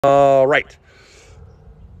All right.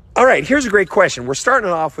 All right, here's a great question. We're starting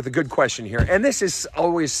off with a good question here. And this is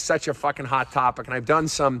always such a fucking hot topic. And I've done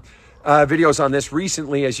some videos on this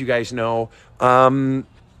recently, as you guys know.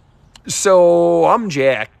 So I'm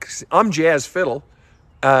Jazz Fiddle.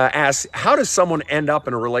 Asks, how does someone end up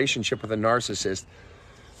in a relationship with a narcissist?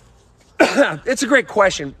 It's a great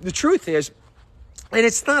question. The truth is, and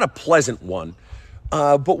it's not a pleasant one,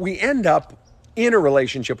 but we end up in a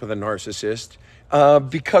relationship with a narcissist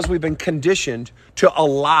because we've been conditioned to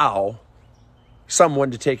allow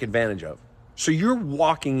someone to take advantage of. So you're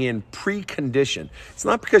walking in preconditioned. It's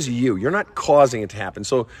not because of you. You're not causing it to happen.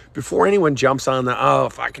 So before anyone jumps on the, oh,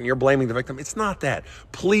 fucking, you're blaming the victim. It's not that.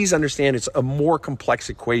 Please understand it's a more complex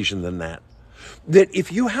equation than that. That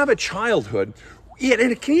if you have a childhood, and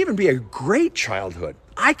it can even be a great childhood.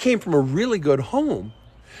 I came from a really good home,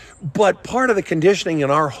 but part of the conditioning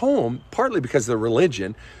in our home, partly because of the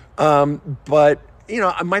religion, but you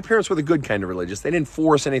know, my parents were the good kind of religious. They didn't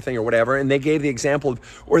force anything or whatever, and they gave the example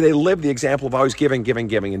of, or they lived the example of always giving,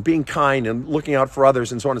 and being kind and looking out for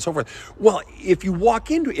others and so on and so forth. Well,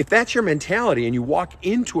 if that's your mentality and you walk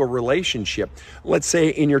into a relationship, let's say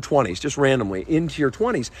in your 20s, just randomly into your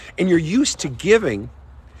 20s, and you're used to giving,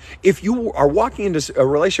 if you are walking into a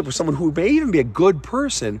relationship with someone who may even be a good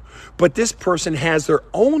person, but this person has their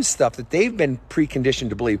own stuff that they've been preconditioned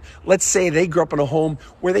to believe. Let's say they grew up in a home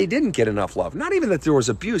where they didn't get enough love. Not even that there was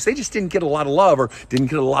abuse. They just didn't get a lot of love or didn't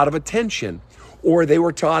get a lot of attention. Or they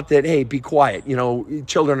were taught that, hey, be quiet. You know,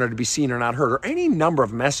 children are to be seen or not heard, or any number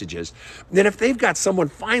of messages. Then if they've got someone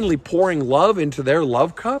finally pouring love into their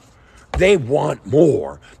love cup, they want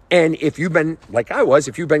more. And if you've been, like I was,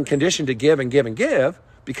 if you've been conditioned to give and give and give,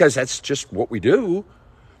 because that's just what we do,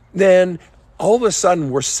 then all of a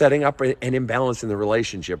sudden we're setting up an imbalance in the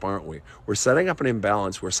relationship, aren't we? We're setting up an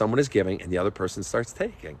imbalance where someone is giving and the other person starts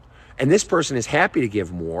taking. And this person is happy to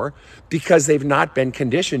give more because they've not been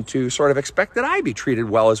conditioned to sort of expect that I be treated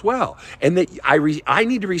well as well. And that I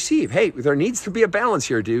need to receive. Hey, there needs to be a balance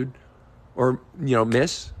here, dude. Or, you know,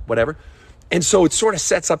 miss, whatever. And so it sort of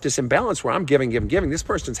sets up this imbalance where I'm giving. This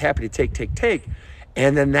person's happy to take.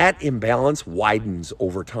 And then that imbalance widens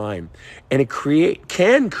over time, and it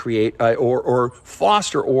can create or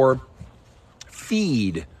foster or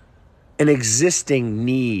feed an existing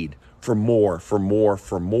need for more.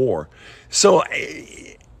 So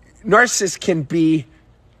narcissists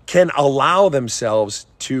can allow themselves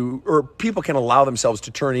to, or people can allow themselves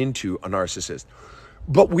to turn into a narcissist,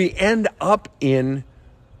 but we end up in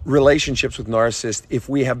relationships with narcissists if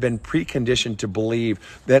we have been preconditioned to believe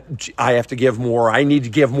that I have to give more, I need to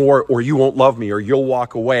give more, or you won't love me, or you'll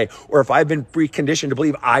walk away. Or if I've been preconditioned to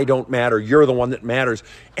believe I don't matter, you're the one that matters.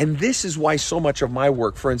 And this is why so much of my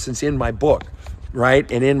work, for instance, in my book,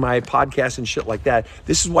 right, and in my podcast and shit like that,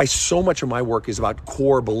 this is why so much of my work is about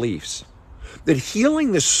core beliefs. That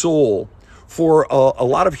healing the soul for a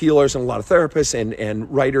lot of healers and a lot of therapists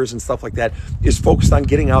and writers and stuff like that is focused on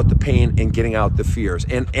getting out the pain and getting out the fears.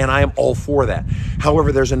 And I am all for that.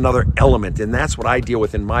 However, there's another element, and that's what I deal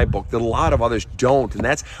with in my book that a lot of others don't, and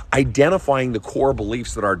that's identifying the core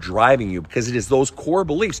beliefs that are driving you, because it is those core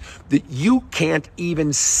beliefs that you can't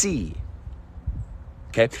even see.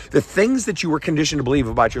 Okay, the things that you were conditioned to believe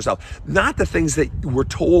about yourself, not the things that were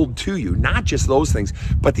told to you, not just those things,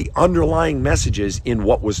 but the underlying messages in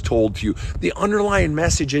what was told to you, the underlying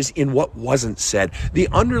messages in what wasn't said, the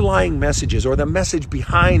underlying messages or the message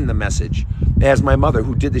behind the message. As my mother,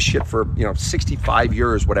 who did this shit for 65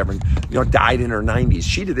 years, whatever, died in her 90s.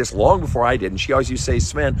 She did this long before I did, and she always used to say,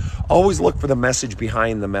 Sven, always look for the message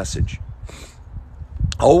behind the message.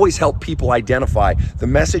 Always help people identify the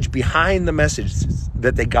message behind the message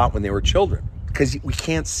that they got when they were children, because we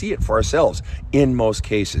can't see it for ourselves in most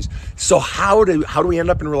cases. So how do we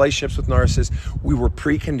end up in relationships with narcissists? We were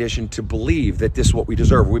preconditioned to believe that this is what we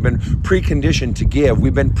deserve. We've been preconditioned to give.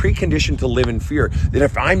 We've been preconditioned to live in fear, that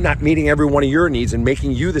if I'm not meeting every one of your needs and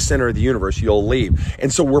making you the center of the universe, you'll leave.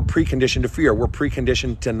 And so we're preconditioned to fear. We're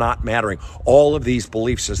preconditioned to not mattering. All of these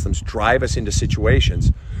belief systems drive us into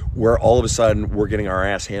situations where all of a sudden we're getting our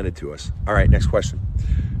ass handed to us. All right, next question.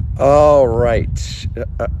 All right.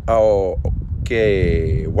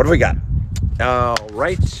 Okay. What have we got? All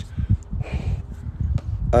right.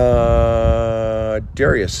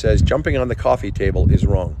 Darius says, jumping on the coffee table is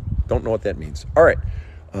wrong. Don't know what that means. All right.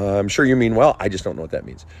 I'm sure you mean well. I just don't know what that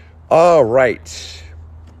means. All right.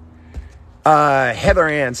 Heather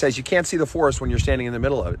Ann says, you can't see the forest when you're standing in the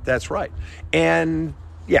middle of it. That's right. And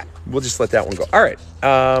yeah, we'll just let that one go. All right.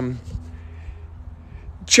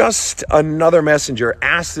 Just another messenger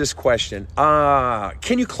asked this question.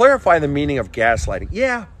 Can you clarify the meaning of gaslighting?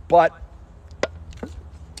 Yeah, but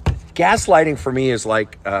Gaslighting for me is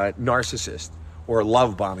like narcissist or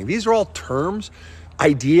love bombing. These are all terms,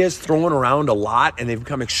 ideas thrown around a lot, and they've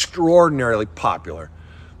become extraordinarily popular.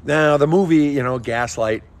 Now, the movie,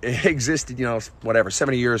 Gaslight existed,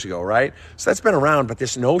 70 years ago, right? So that's been around, but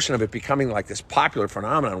this notion of it becoming like this popular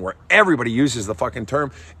phenomenon where everybody uses the fucking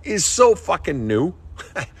term is so fucking new.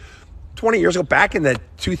 20 years ago, back in the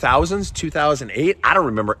 2000s, 2008, I don't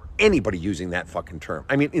remember anybody using that fucking term.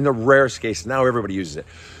 I mean, in the rarest cases, now everybody uses it.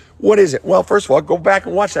 What is it? Well, first of all, go back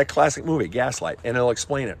and watch that classic movie, Gaslight, and it'll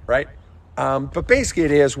explain it, right? But basically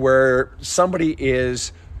it is where somebody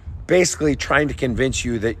is basically trying to convince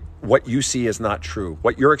you that what you see is not true,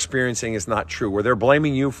 what you're experiencing is not true, where they're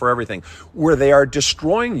blaming you for everything, where they are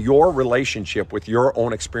destroying your relationship with your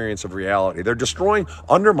own experience of reality. They're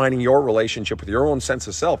undermining your relationship with your own sense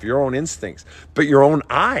of self, your own instincts, but your own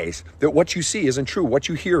eyes, that what you see isn't true, what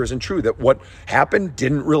you hear isn't true, that what happened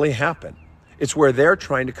didn't really happen. It's where they're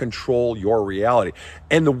trying to control your reality.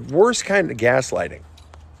 And the worst kind of gaslighting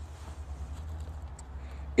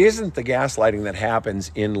isn't the gaslighting that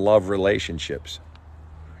happens in love relationships.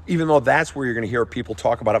 Even though that's where you're going to hear people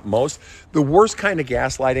talk about it most, the worst kind of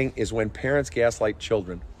gaslighting is when parents gaslight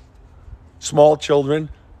children. Small children,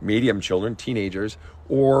 medium children, teenagers,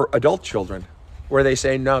 or adult children, where they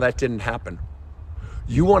say, no, that didn't happen.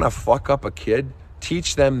 You want to fuck up a kid?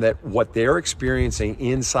 Teach them that what they're experiencing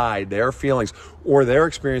inside, their feelings, or their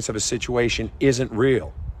experience of a situation isn't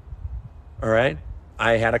real. All right?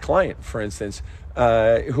 I had a client, for instance,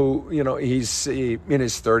 who, he's in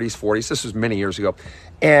his 30s, 40s. This was many years ago.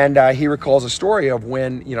 And he recalls a story of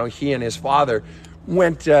when, he and his father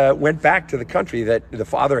went back to the country that the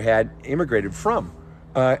father had emigrated from.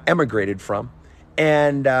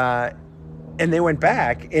 And they went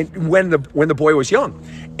back and when the boy was young.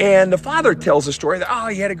 And the father tells the story that,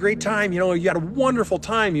 you had a great time. You had a wonderful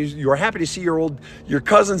time. You were happy to see your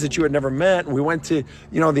cousins that you had never met. And we went to,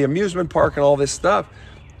 the amusement park and all this stuff.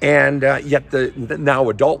 And yet the now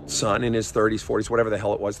adult son in his 30s, 40s, whatever the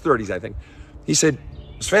hell it was, 30s, I think, he said,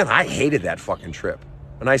 Sven, I hated that fucking trip.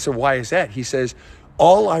 And I said, why is that? He says,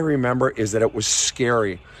 all I remember is that it was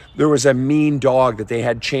scary. There was a mean dog that they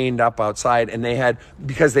had chained up outside, and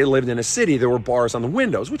because they lived in a city, there were bars on the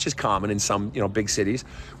windows, which is common in some, big cities.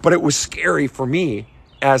 But it was scary for me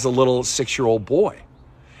as a little 6-year-old boy.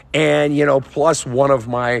 And, plus one of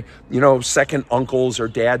my, second uncles or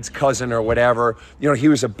dad's cousin or whatever, he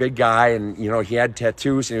was a big guy and, he had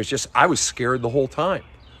tattoos, and I was scared the whole time.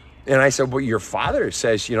 And I said, well, your father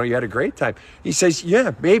says, you had a great time. He says,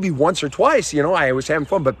 yeah, maybe once or twice, I was having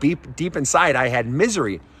fun, but deep inside I had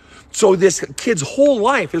misery. So this kid's whole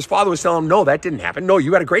life, his father was telling him, no, that didn't happen. No,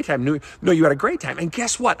 you had a great time. No, you had a great time. And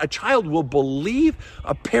guess what? A child will believe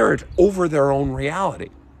a parent over their own reality.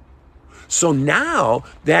 So now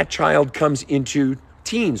that child comes into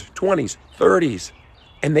teens, 20s, 30s,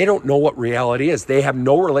 and they don't know what reality is. They have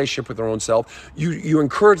no relationship with their own self. You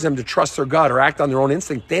encourage them to trust their gut or act on their own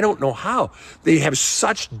instinct. They don't know how. They have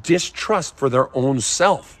such distrust for their own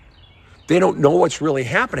self. They don't know what's really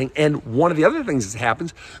happening. And one of the other things that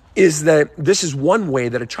happens is that this is one way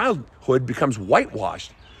that a childhood becomes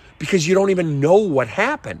whitewashed because you don't even know what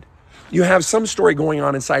happened. You have some story going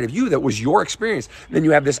on inside of you that was your experience. And then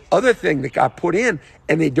you have this other thing that got put in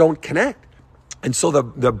and they don't connect. And so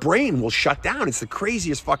the brain will shut down. It's the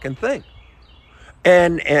craziest fucking thing.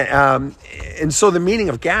 And so the meaning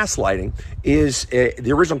of gaslighting is,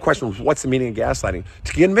 the original question was, what's the meaning of gaslighting?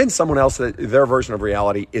 To convince someone else that their version of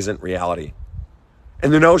reality isn't reality.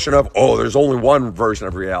 And the notion of, there's only one version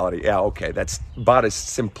of reality. Yeah, okay, that's about as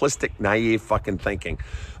simplistic, naive fucking thinking.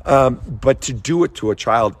 But to do it to a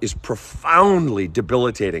child is profoundly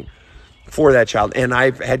debilitating for that child. And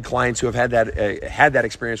I've had clients who have had that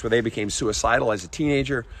experience where they became suicidal as a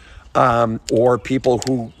teenager, or people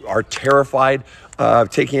who are terrified of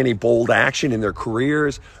taking any bold action in their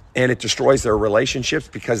careers, and it destroys their relationships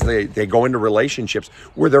because they go into relationships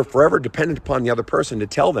where they're forever dependent upon the other person to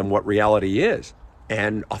tell them what reality is.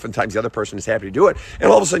 And oftentimes the other person is happy to do it. And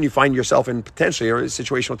all of a sudden you find yourself in potentially a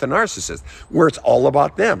situation with a narcissist where it's all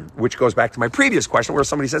about them, which goes back to my previous question where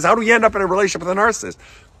somebody says, how do you end up in a relationship with a narcissist?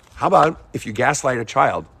 How about if you gaslight a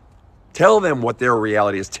child? Tell them what their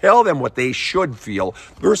reality is. Tell them what they should feel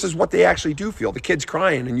versus what they actually do feel. The kid's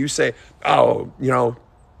crying and you say,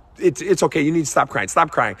 it's okay. You need to stop crying.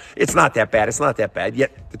 Stop crying. It's not that bad. It's not that bad.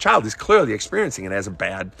 Yet the child is clearly experiencing it as a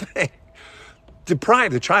bad thing.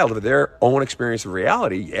 Deprive the child of their own experience of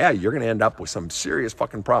reality. Yeah, you're going to end up with some serious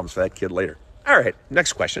fucking problems for that kid later. All right,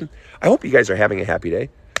 next question. I hope you guys are having a happy day.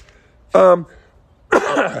 Because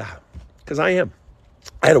I am.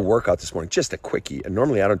 I had a workout this morning, just a quickie. And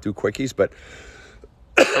normally I don't do quickies, but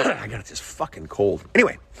I got this fucking cold.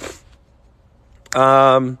 Anyway,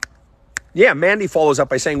 Yeah, Mandy follows up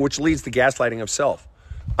by saying, which leads to gaslighting of self.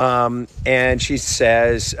 And she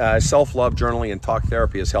says, self-love, journaling, and talk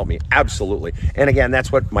therapy has helped me. Absolutely. And again,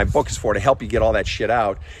 that's what my book is for, to help you get all that shit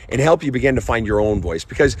out and help you begin to find your own voice.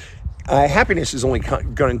 Because happiness is only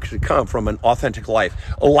going to come from an authentic life,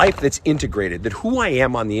 a life that's integrated, that who I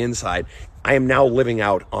am on the inside, I am now living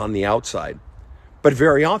out on the outside. But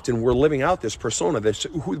very often we're living out this persona,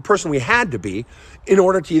 the person we had to be in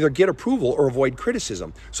order to either get approval or avoid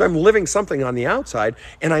criticism. So I'm living something on the outside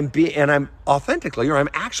and I'm authentically, or I'm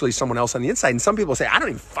actually someone else on the inside. And some people say, I don't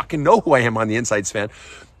even fucking know who I am on the inside, Sven.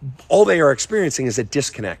 All they are experiencing is a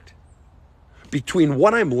disconnect between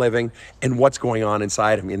what I'm living and what's going on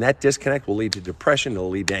inside of me. And that disconnect will lead to depression, it'll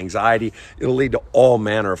lead to anxiety, it'll lead to all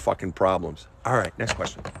manner of fucking problems. All right, next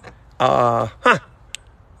question.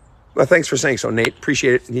 Well, thanks for saying so, Nate.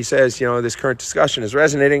 Appreciate it. And he says, this current discussion is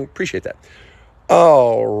resonating. Appreciate that.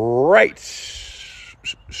 All right.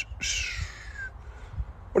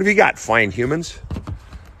 What have you got, fine humans?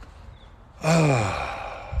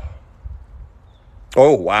 Oh,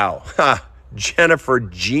 wow. Jennifer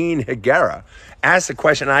Jean Higuera asked a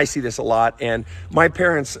question. I see this a lot. And my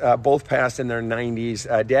parents both passed in their 90s.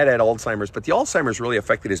 Dad had Alzheimer's, but the Alzheimer's really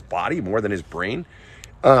affected his body more than his brain.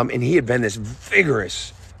 And he had been this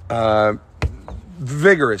vigorous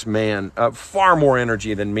man, far more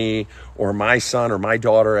energy than me or my son or my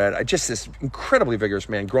daughter. Just this incredibly vigorous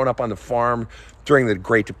man, growing up on the farm during the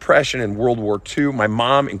Great Depression and World War II. My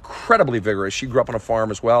mom, incredibly vigorous. She grew up on a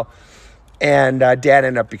farm as well. And Dad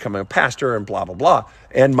ended up becoming a pastor and blah, blah, blah.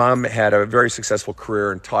 And Mom had a very successful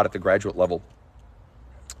career and taught at the graduate level.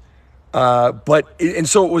 So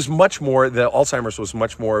it was much more, the Alzheimer's was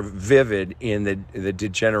much more vivid in the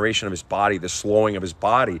degeneration of his body, the slowing of his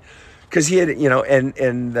body, because he had,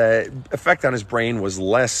 and the effect on his brain was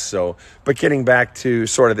less so. But getting back to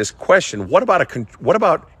sort of this question, what about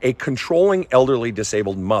a controlling elderly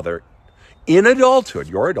disabled mother in adulthood,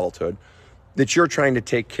 your adulthood, that you're trying to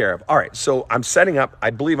take care of? All right, so I'm setting up, I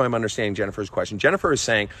believe I'm understanding Jennifer's question. Jennifer is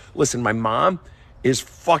saying, listen, my mom is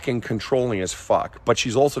fucking controlling as fuck, but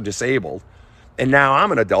she's also disabled. And now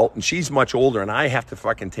I'm an adult and she's much older and I have to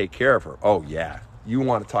fucking take care of her. Oh yeah. You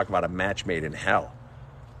want to talk about a match made in hell.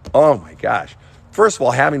 Oh my gosh. First of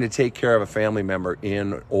all, having to take care of a family member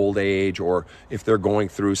in old age or if they're going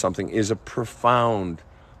through something is a profound,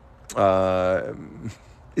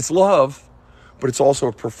 it's love, but it's also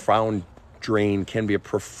a profound drain, can be a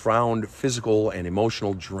profound physical and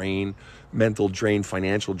emotional drain, mental drain,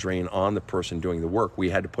 financial drain on the person doing the work. We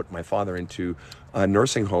had to put my father into a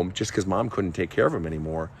nursing home just because Mom couldn't take care of him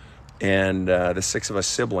anymore. And the 6 of us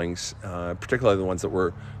siblings, particularly the ones that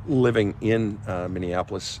were living in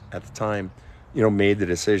Minneapolis at the time, made the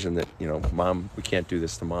decision that, Mom, we can't do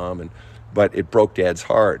this to Mom. But it broke Dad's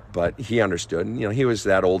heart, but he understood. And, he was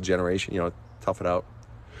that old generation, tough it out.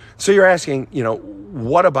 So you're asking,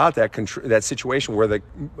 what about that situation where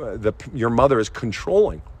your mother is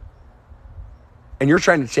controlling and you're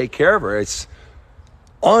trying to take care of her? It's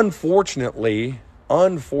unfortunately,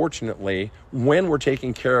 when we're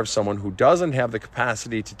taking care of someone who doesn't have the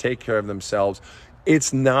capacity to take care of themselves,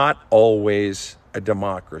 it's not always a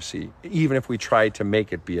democracy, even if we try to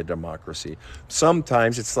make it be a democracy.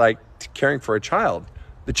 Sometimes it's like caring for a child.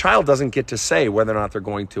 The child doesn't get to say whether or not they're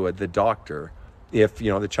going to the doctor if,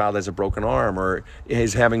 the child has a broken arm or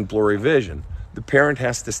is having blurry vision. The parent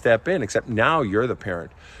has to step in, except now you're the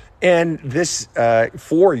parent. And this,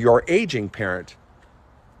 for your aging parent,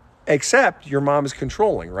 except your mom is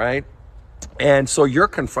controlling, right? And so you're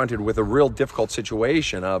confronted with a real difficult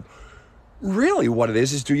situation of really what it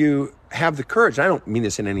is do you have the courage? I don't mean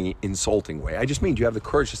this in any insulting way. I just mean, do you have the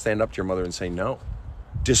courage to stand up to your mother and say no,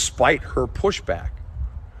 despite her pushback?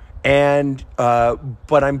 And,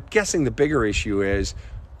 but I'm guessing the bigger issue is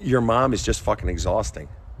your mom is just fucking exhausting.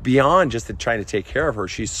 Beyond just trying to take care of her,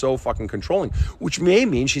 she's so fucking controlling, which may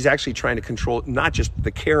mean she's actually trying to control not just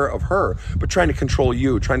the care of her, but trying to control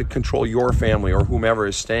you, trying to control your family or whomever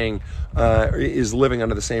is is living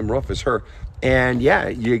under the same roof as her. And yeah,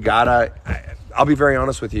 you gotta, I'll be very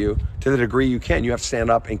honest with you, to the degree you can, you have to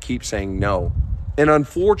stand up and keep saying no. And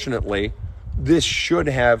unfortunately, this should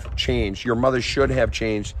have changed. Your mother should have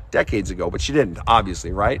changed decades ago, but she didn't,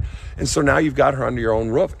 obviously, right? And so now you've got her under your own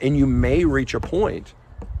roof, and you may reach a point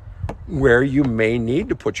where you may need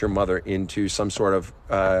to put your mother into some sort of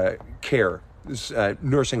care,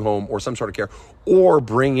 nursing home or some sort of care, or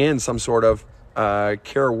bring in some sort of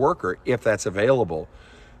care worker if that's available.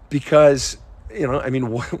 Because,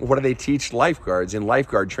 what do they teach lifeguards in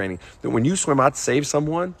lifeguard training? That when you swim out to save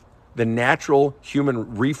someone, the natural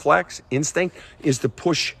human reflex instinct is to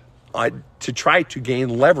push, to try to gain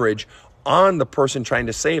leverage on the person trying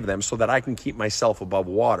to save them so that I can keep myself above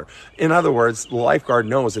water. In other words, the lifeguard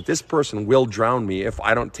knows that this person will drown me if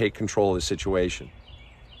I don't take control of the situation.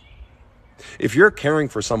 If you're caring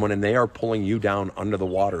for someone and they are pulling you down under the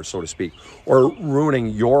water, so to speak, or ruining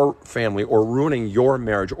your family or ruining your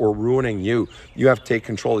marriage or ruining you, you have to take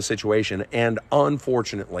control of the situation. And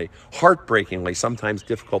unfortunately, heartbreakingly, sometimes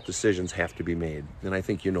difficult decisions have to be made. And I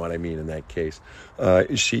think you know what I mean in that case.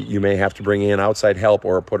 You may have to bring in outside help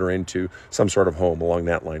or put her into some sort of home along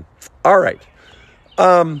that line. All right.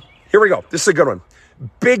 Here we go. This is a good one.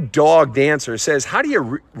 Big Dog Dancer says, how do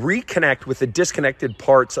you reconnect with the disconnected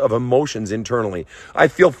parts of emotions internally? I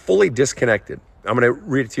feel fully disconnected. I'm going to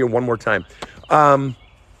read it to you one more time.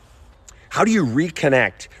 How do you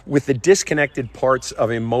reconnect with the disconnected parts of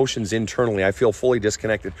emotions internally? I feel fully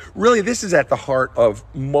disconnected. Really, this is at the heart of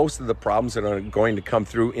most of the problems that are going to come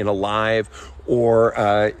through in a live,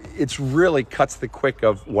 or it's really cuts the quick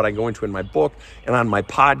of what I go into in my book and on my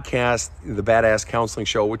podcast, the Badass Counseling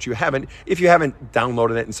Show, which if you haven't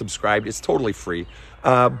downloaded it and subscribed, it's totally free.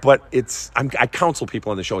 But I counsel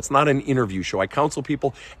people on the show. It's not an interview show. I counsel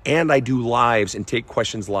people and I do lives and take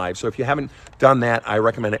questions live. So if you haven't done that, I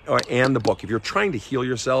recommend it, and the book. If you're trying to heal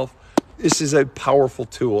yourself, this is a powerful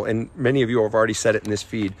tool. And many of you have already said it in this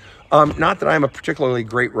feed. Not that I'm a particularly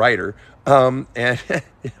great writer, and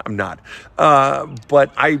I'm not,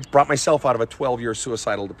 but I brought myself out of a 12-year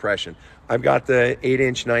suicidal depression. I've got the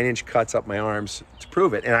 8-inch, 9-inch cuts up my arms to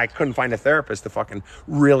prove it. And I couldn't find a therapist to fucking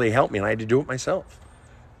really help me. And I had to do it myself.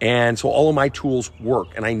 And so all of my tools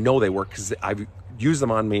work, and I know they work because I've used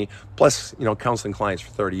them on me, plus, counseling clients for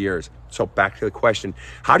 30 years. So back to the question,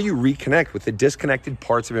 how do you reconnect with the disconnected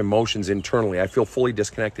parts of emotions internally? I feel fully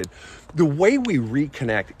disconnected. The way we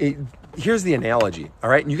reconnect, here's the analogy, all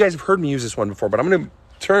right? And you guys have heard me use this one before, but I'm going to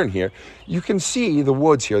turn here. You can see the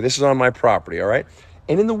woods here. This is on my property, all right?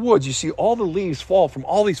 And in the woods, you see all the leaves fall from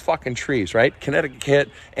all these fucking trees, right? Connecticut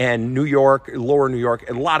and New York, lower New York,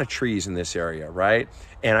 a lot of trees in this area, right?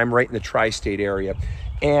 And I'm right in the tri-state area.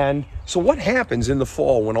 And so what happens in the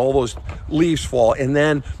fall when all those leaves fall, and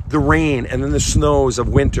then the rain, and then the snows of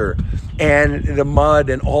winter, and the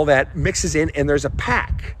mud and all that mixes in, and there's a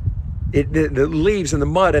pack. The leaves and the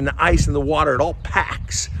mud and the ice and the water, it all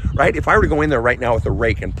packs, right? If I were to go in there right now with a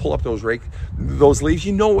rake and pull up those leaves,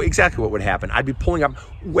 you know exactly what would happen. I'd be pulling up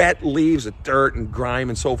wet leaves with dirt and grime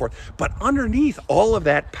and so forth. But underneath all of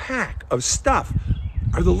that pack of stuff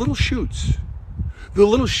are the little shoots. The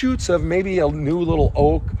little shoots of maybe a new little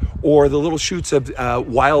oak, or the little shoots of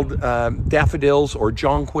wild daffodils or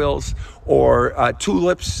jonquils or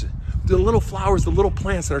tulips. The little flowers, the little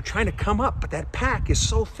plants that are trying to come up, but that pack is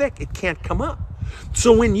so thick it can't come up.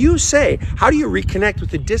 So when you say, how do you reconnect with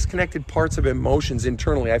the disconnected parts of emotions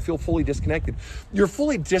internally? I feel fully disconnected. You're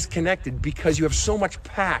fully disconnected because you have so much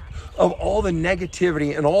pack of all the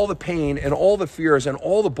negativity and all the pain and all the fears and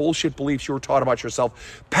all the bullshit beliefs you were taught about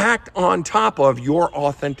yourself, packed on top of your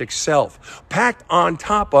authentic self, packed on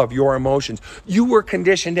top of your emotions. You were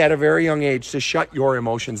conditioned at a very young age to shut your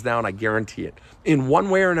emotions down, I guarantee it, in one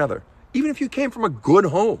way or another. Even if you came from a good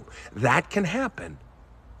home, that can happen.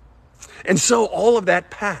 And so all of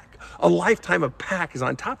that pack, a lifetime of pack, is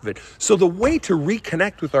on top of it. So the way to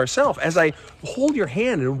reconnect with ourselves, as I hold your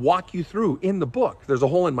hand and walk you through in the book, there's a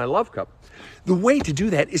hole in my love cup. The way to do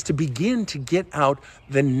that is to begin to get out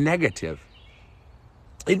the negative.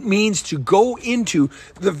 It means to go into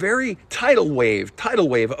the very tidal wave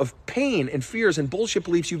of pain and fears and bullshit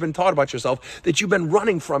beliefs you've been taught about yourself that you've been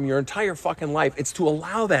running from your entire fucking life. It's to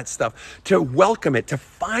allow that stuff, to welcome it, to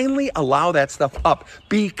finally allow that stuff up,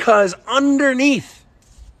 because underneath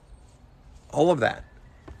all of that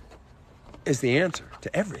is the answer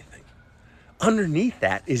to everything. Underneath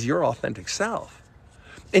that is your authentic self.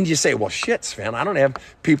 And you say, well, shit, Sven,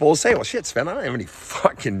 people will say, well, shit, Sven, I don't have any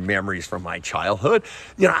fucking memories from my childhood.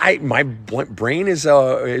 My brain is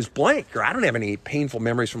blank, or I don't have any painful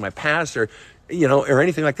memories from my past, or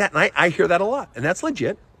anything like that. And I hear that a lot, and that's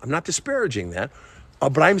legit. I'm not disparaging that.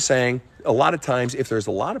 But I'm saying a lot of times, if there's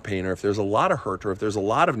a lot of pain, or if there's a lot of hurt, or if there's a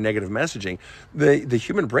lot of negative messaging, the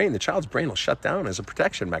human brain, the child's brain, will shut down as a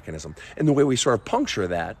protection mechanism. And the way we sort of puncture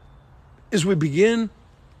that is we begin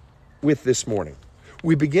with this morning.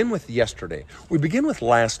 We begin with yesterday. We begin with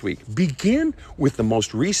last week. Begin with the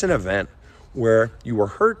most recent event where you were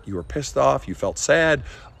hurt, you were pissed off, you felt sad,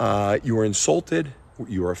 you were insulted,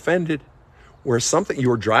 you were offended, where you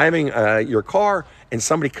were driving your car and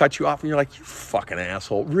somebody cut you off and you're like, you fucking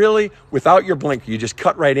asshole. Really? Without your blinker, you just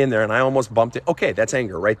cut right in there and I almost bumped it. Okay, that's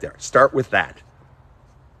anger right there. Start with that.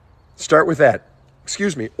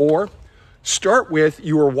 Or start with,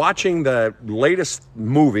 you were watching the latest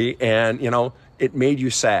movie and, it made you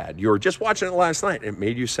sad. You were just watching it last night. It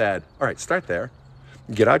made you sad. All right, start there.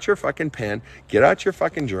 Get out your fucking pen. Get out your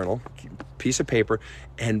fucking journal, piece of paper,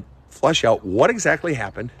 and flush out what exactly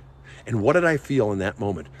happened and what did I feel in that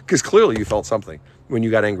moment. Because clearly you felt something when you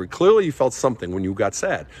got angry. Clearly you felt something when you got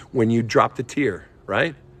sad, when you dropped a tear,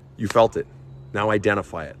 right? You felt it. Now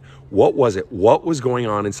identify it. What was it? What was going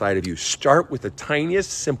on inside of you? Start with the tiniest,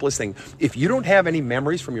 simplest thing. If you don't have any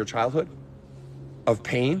memories from your childhood of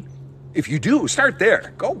pain, if you do, start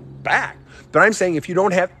there. Go back. But I'm saying if you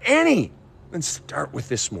don't have any, then start with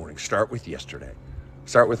this morning. Start with yesterday.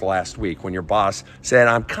 Start with last week when your boss said,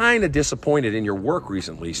 I'm kind of disappointed in your work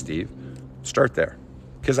recently, Steve. Start there.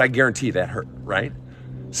 Because I guarantee that hurt, right?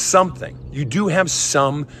 Something. You do have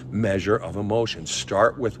some measure of emotion.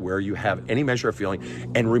 Start with where you have any measure of feeling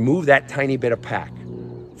and remove that tiny bit of pack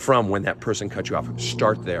from when that person cut you off.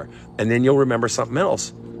 Start there. And then you'll remember something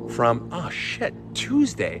else from, oh shit,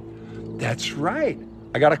 Tuesday. That's right.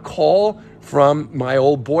 I got a call from my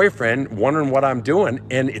old boyfriend wondering what I'm doing,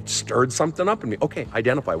 and it stirred something up in me. Okay,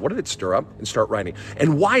 identify. What did it stir up? And start writing.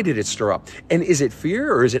 And why did it stir up? And is it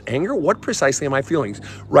fear or is it anger? What precisely am I feeling?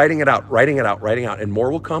 Writing it out, writing it out, writing out. And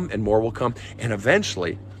more will come and more will come. And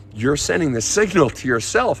eventually, you're sending the signal to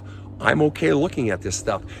yourself, I'm okay looking at this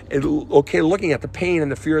stuff. Okay looking at the pain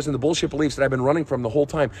and the fears and the bullshit beliefs that I've been running from the whole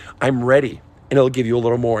time. I'm ready. And it'll give you a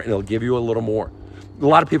little more, and it'll give you a little more. A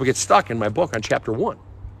lot of people get stuck in my book on chapter 1.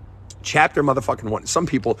 Chapter motherfucking 1. Some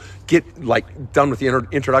people get like done with the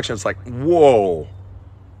introduction. It's like, whoa,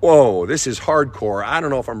 this is hardcore. I don't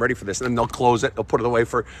know if I'm ready for this. And then they'll close it. They'll put it away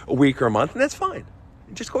for a week or a month, and that's fine.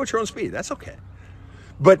 Just go at your own speed. That's okay.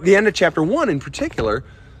 But the end of chapter 1 in particular,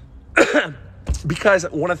 because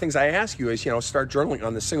one of the things I ask you is, start journaling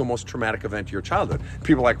on the single most traumatic event of your childhood.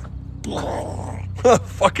 People are like, what the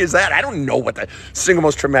fuck is that? I don't know what the single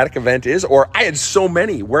most traumatic event is, or I had so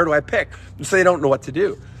many. Where do I pick? So they don't know what to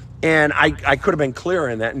do. And I could have been clearer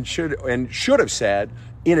in that and should have said,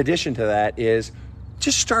 in addition to that, is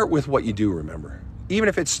just start with what you do remember. Even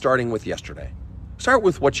if it's starting with yesterday. Start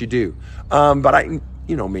with what you do. But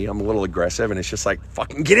you know me, I'm a little aggressive, and it's just like,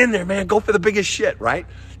 fucking get in there, man. Go for the biggest shit, right?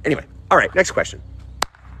 Anyway, all right, next question.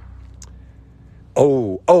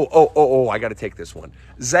 I got to take this one.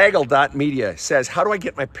 Zaggle.media says, how do I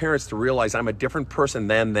get my parents to realize I'm a different person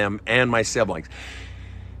than them and my siblings?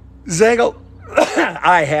 Zaggle,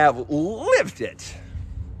 I have lived it.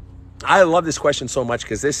 I love this question so much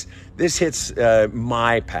because this hits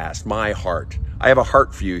my past, my heart. I have a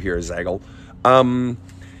heart for you here, Zaggle. I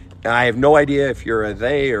have no idea if you're a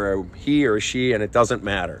they or a he or a she, and it doesn't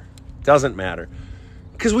matter. Doesn't matter.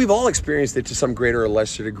 Because we've all experienced it to some greater or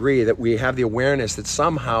lesser degree, that we have the awareness that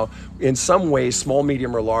somehow, in some ways, small,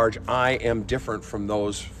 medium, or large, I am different from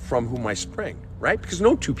those from whom I spring, right? Because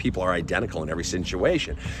no two people are identical in every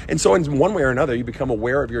situation. And so in one way or another, you become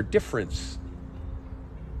aware of your difference.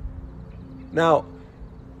 Now,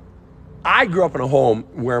 I grew up in a home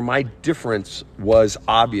where my difference was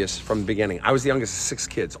obvious from the beginning. I was the youngest of 6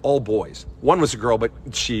 kids, all boys. One was a girl, but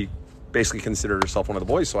she basically considered herself one of the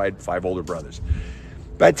boys, so I had 5 older brothers.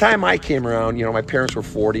 By the time I came around, my parents were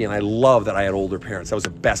 40, and I love that I had older parents. That was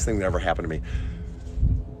the best thing that ever happened to me.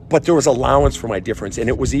 But there was allowance for my difference, and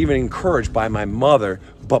it was even encouraged by my mother,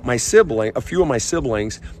 but a few of my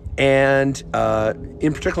siblings, and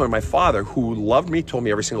in particular my father, who loved me, told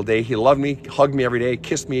me every single day he loved me, hugged me every day,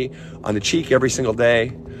 kissed me on the cheek every single day,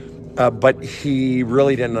 but he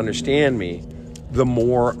really didn't understand me the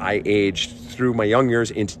more I aged through my young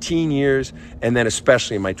years into teen years, and then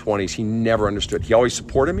especially in my 20s. He never understood. He always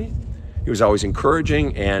supported me. He was always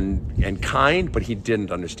encouraging and kind, but he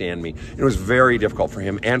didn't understand me. It was very difficult for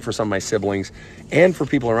him and for some of my siblings and for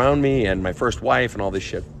people around me and my first wife and all this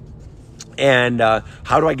shit. And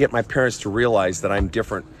how do I get my parents to realize that I'm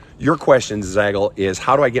different? Your question, Zaggle, is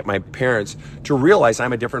how do I get my parents to realize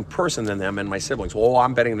I'm a different person than them and my siblings? Well,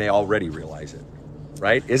 I'm betting they already realize it,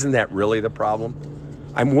 right? Isn't that really the problem?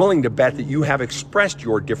 I'm willing to bet that you have expressed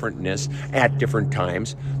your differentness at different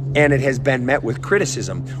times, and it has been met with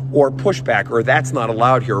criticism or pushback, or that's not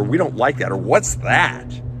allowed here, or we don't like that, or what's that,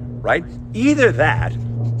 right? Either that,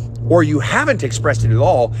 or you haven't expressed it at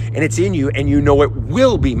all, and it's in you, and you know it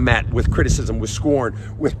will be met with criticism, with scorn,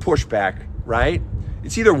 with pushback, right?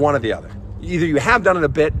 It's either one or the other. Either you have done it a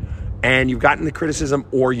bit, and you've gotten the criticism,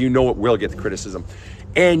 or you know it will get the criticism.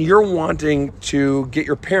 And you're wanting to get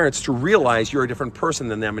your parents to realize you're a different person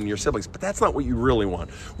than them and your siblings. But that's not what you really want.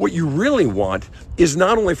 What you really want is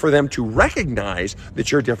not only for them to recognize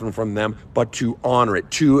that you're different from them, but to honor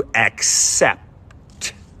it, to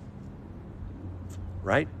accept.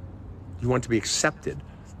 Right? You want to be accepted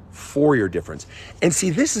for your difference. And see,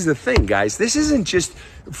 this is the thing, guys. This isn't just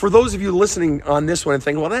for those of you listening on this one and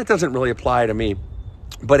thinking, well, that doesn't really apply to me.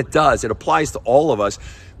 But it does. It applies to all of us,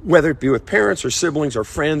 whether it be with parents or siblings or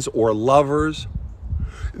friends or lovers.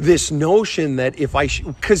 This notion that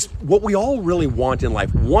because what we all really want in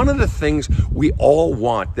life, one of the things we all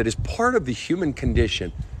want that is part of the human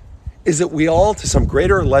condition is that we all, to some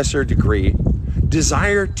greater or lesser degree,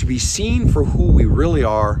 desire to be seen for who we really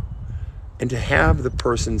are and to have the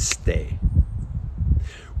person stay.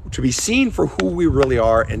 To be seen for who we really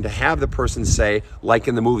are and to have the person say, like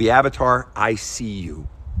in the movie Avatar, I see you.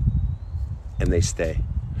 And they stay.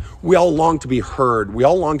 We all long to be heard. We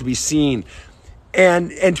all long to be seen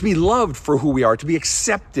and to be loved for who we are, to be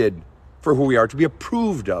accepted for who we are, to be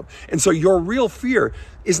approved of. And so your real fear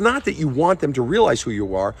is not that you want them to realize who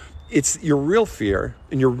you are. It's your real fear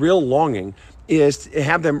and your real longing is to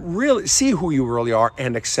have them really see who you really are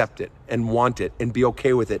and accept it and want it and be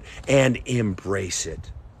okay with it and embrace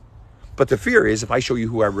it. But the fear is, if I show you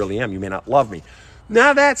who I really am, you may not love me.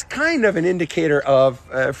 Now, that's kind of an indicator of,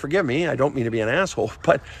 forgive me, I don't mean to be an asshole,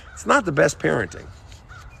 but it's not the best parenting.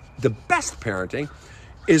 The best parenting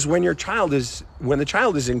is when the child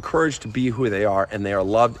is encouraged to be who they are and they are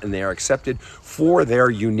loved and they are accepted for their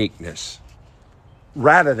uniqueness,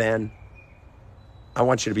 rather than, I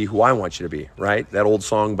want you to be who I want you to be, right? That old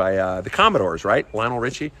song by the Commodores, right? Lionel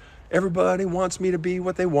Richie. Everybody wants me to be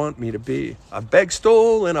what they want me to be. I beg,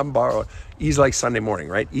 stole, and I borrow. Easy like Sunday morning,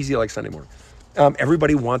 right? Easy like Sunday morning.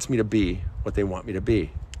 Everybody wants me to be what they want me to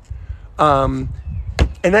be. And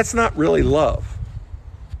that's not really love.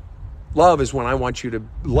 Love is when I want you to,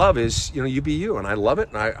 love is, you be you, and I love it,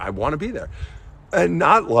 and I want to be there. And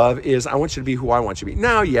not love is, I want you to be who I want you to be.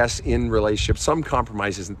 Now, yes, in relationships, some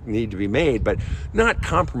compromises need to be made, but not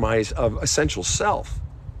compromise of essential self,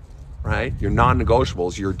 right? Your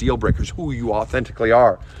non-negotiables, your deal breakers, who you authentically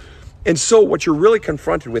are. And so what you're really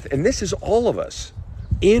confronted with, and this is all of us,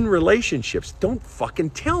 in relationships, don't fucking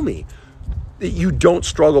tell me that you don't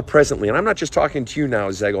struggle presently. And I'm not just talking to you now,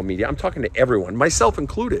 Zego Media. I'm talking to everyone, myself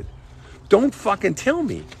included. Don't fucking tell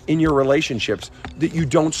me in your relationships that you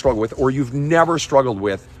don't struggle with or you've never struggled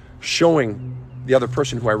with showing the other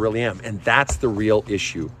person who I really am. And that's the real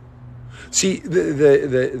issue. See,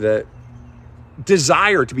 the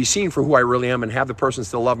desire to be seen for who I really am and have the person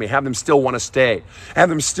still love me, have them still want to stay, have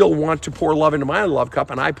them still want to pour love into my love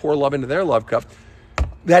cup and I pour love into their love cup.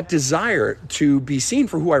 That desire to be seen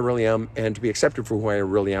for who I really am and to be accepted for who I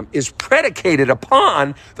really am is predicated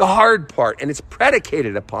upon the hard part. And it's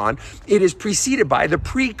predicated upon, it is preceded by the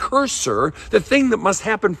precursor, the thing that must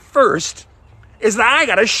happen first is that I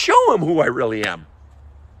got to show them who I really am.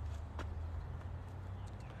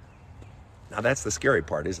 Now that's the scary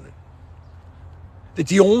part, isn't it? That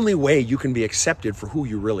the only way you can be accepted for who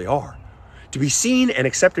you really are, to be seen and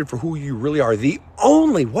accepted for who you really are, the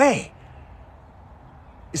only way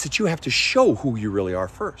is that you have to show who you really are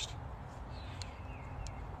first.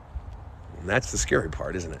 And that's the scary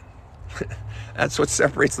part, isn't it? That's what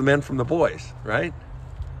separates the men from the boys, right?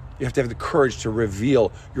 You have to have the courage to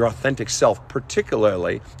reveal your authentic self,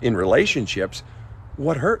 particularly in relationships,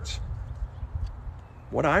 what hurts,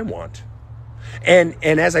 what I want. And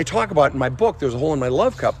as I talk about in my book, There's a Hole in My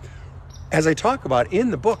Love Cup, as I talk about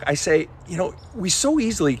in the book, I say, we so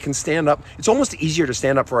easily can stand up. It's almost easier to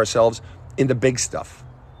stand up for ourselves in the big stuff.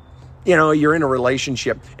 You're in a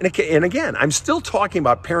relationship. And again, I'm still talking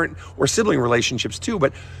about parent or sibling relationships too,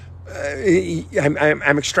 but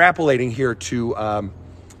I'm extrapolating here to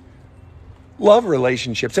love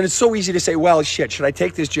relationships. And it's so easy to say, well, shit, should I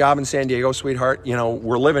take this job in San Diego, sweetheart?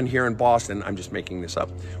 We're living here in Boston. I'm just making this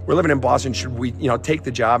up. We're living in Boston. Should we, take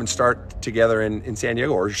the job and start together in San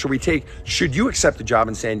Diego? Or should you accept the job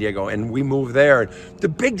in San Diego and we move there? The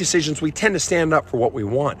big decisions, we tend to stand up for what we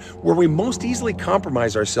want. Where we most easily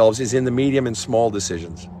compromise ourselves is in the medium and small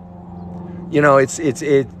decisions. It's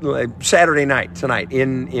like Saturday night tonight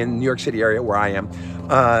in New York City area where I am.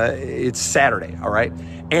 It's Saturday, all right?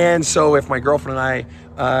 And so if my girlfriend and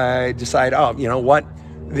I decide,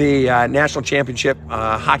 the national championship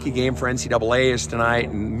hockey game for NCAA is tonight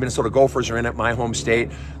and Minnesota Gophers are in it, my home state,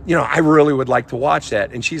 I really would like to watch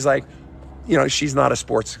that. And she's like, she's not a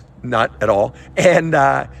sports nut at all.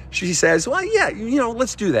 And she says, well, yeah,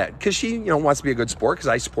 let's do that. Because she, wants to be a good sport because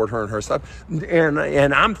I support her and her stuff.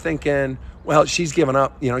 And I'm thinking, well, she's given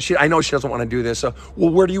up. I know she doesn't want to do this. So, well,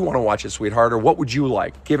 where do you want to watch it, sweetheart? Or what would you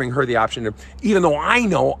like? Giving her the option to, even though I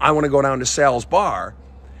know I want to go down to Sal's Bar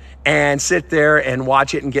and sit there and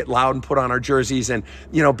watch it and get loud and put on our jerseys and,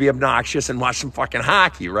 be obnoxious and watch some fucking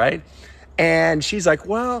hockey, right? And she's like,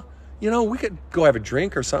 well, we could go have a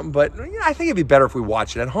drink or something, but I think it'd be better if we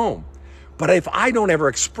watched it at home. But if I don't ever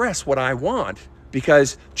express what I want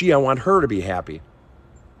because, gee, I want her to be happy,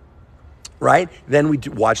 right? Then we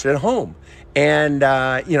watch it at home. And,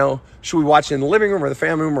 should we watch it in the living room or the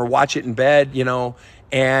family room or watch it in bed,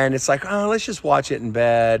 And it's like, oh, let's just watch it in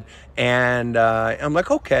bed. And I'm like,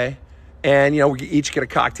 okay. And, we each get a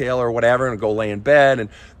cocktail or whatever and go lay in bed.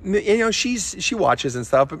 And, she watches and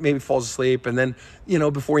stuff, but maybe falls asleep. And then,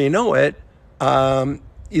 before you know it,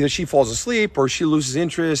 either she falls asleep or she loses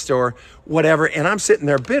interest or whatever. And I'm sitting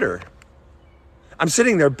there bitter. I'm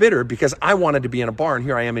sitting there bitter because I wanted to be in a bar and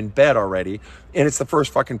here I am in bed already. And it's the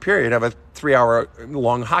first fucking period of a 3-hour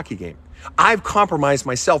long hockey game. I've compromised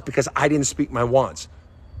myself because I didn't speak my wants.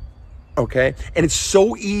 Okay? And it's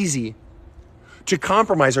so easy to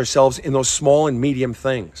compromise ourselves in those small and medium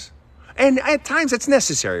things. And at times it's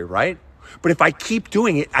necessary, right? But if I keep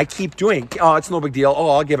doing it, Oh, it's no big deal. Oh,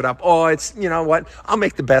 I'll give it up. Oh, it's, what? I'll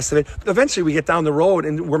make the best of it. Eventually we get down the road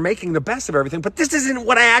and we're making the best of everything. But this isn't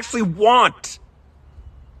what I actually want.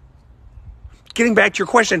 Getting back to your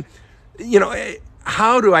question,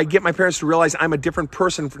 how do I get my parents to realize I'm a different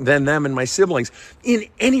person than them and my siblings? In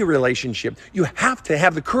any relationship, you have to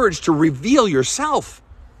have the courage to reveal yourself.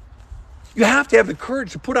 You have to have the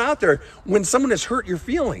courage to put out there when someone has hurt your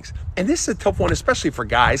feelings. And this is a tough one, especially for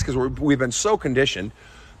guys, because we've been so conditioned,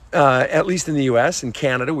 at least in the US and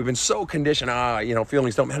Canada, we've been so conditioned,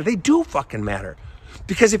 feelings don't matter. They do fucking matter.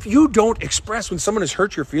 Because if you don't express when someone has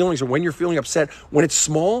hurt your feelings or when you're feeling upset, when it's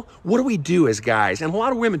small, what do we do as guys? And a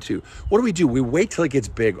lot of women too. What do? We wait till it gets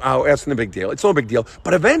big. Oh, that's no big deal. It's no big deal.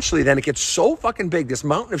 But eventually then it gets so fucking big, this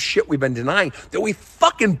mountain of shit we've been denying, that we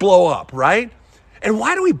fucking blow up, right? And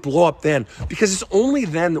why do we blow up then? Because it's only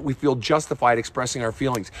then that we feel justified expressing our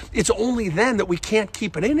feelings. It's only then that we can't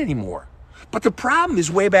keep it in anymore. But the problem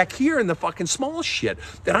is way back here in the fucking small shit,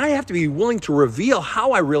 that I have to be willing to reveal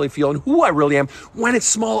how I really feel and who I really am when it's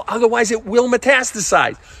small. Otherwise, it will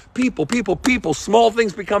metastasize. People, small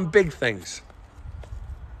things become big things.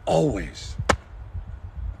 Always.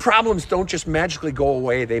 Problems don't just magically go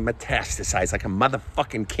away. They metastasize like a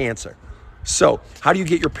motherfucking cancer. So, how do you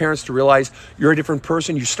get your parents to realize you're a different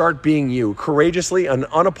person? You start being you, courageously and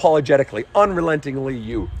unapologetically, unrelentingly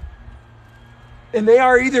you. And they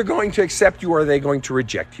are either going to accept you or they're going to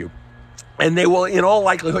reject you. And they will, in all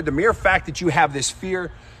likelihood, the mere fact that you have this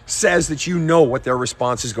fear says that you know what their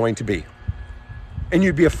response is going to be. And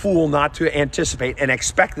you'd be a fool not to anticipate and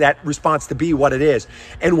expect that response to be what it is.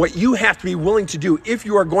 And what you have to be willing to do if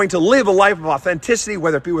you are going to live a life of authenticity,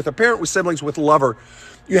 whether it be with a parent, with siblings, with a lover,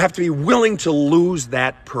 you have to be willing to lose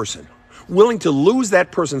that person. Willing to lose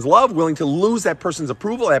that person's love, willing to lose that person's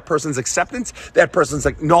approval, that person's acceptance, that person's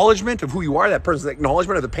acknowledgement of who you are, that person's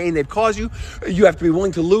acknowledgement of the pain they've caused you. You have to be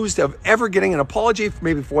willing to lose of ever getting an apology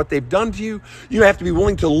maybe for what they've done to you. You have to be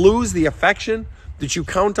willing to lose the affection that you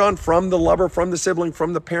count on from the lover, from the sibling,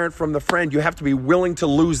 from the parent, from the friend. You have to be willing to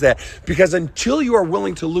lose that, because until you are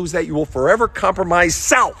willing to lose that, you will forever compromise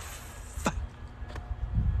self.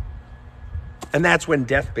 And that's when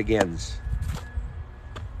death begins.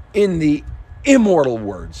 In the immortal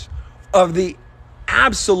words of the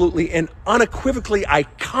absolutely and unequivocally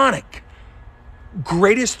iconic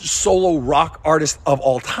greatest solo rock artist of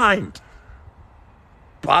all time,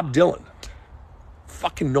 Bob Dylan,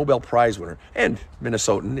 fucking Nobel Prize winner, and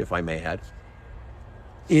Minnesotan, if I may add.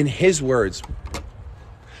 In his words,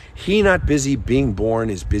 he not busy being born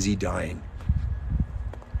is busy dying.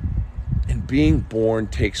 And being born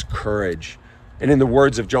takes courage. And in the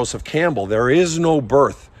words of Joseph Campbell, there is no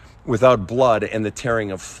birth without blood and the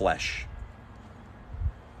tearing of flesh.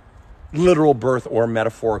 Literal birth or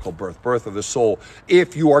metaphorical birth, birth of the soul.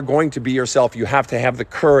 If you are going to be yourself, you have to have the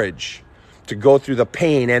courage to go through the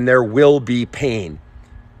pain, and there will be pain.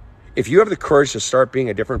 If you have the courage to start being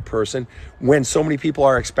a different person, when so many people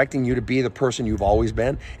are expecting you to be the person you've always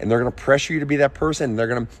been, and they're going to pressure you to be that person, and they're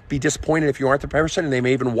going to be disappointed if you aren't the person, and they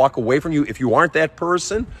may even walk away from you if you aren't that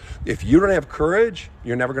person. If you don't have courage,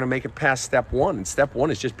 you're never going to make it past step one. And step one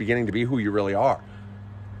is just beginning to be who you really are.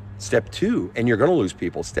 Step two, and you're going to lose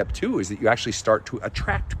people. Step two is that you actually start to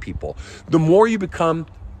attract people. The more you become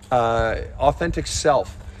authentic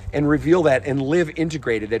self, and reveal that and live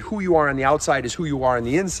integrated, that who you are on the outside is who you are on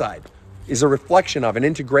the inside, is a reflection of an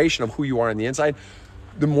integration of who you are on the inside.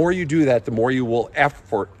 The more you do that, the more you will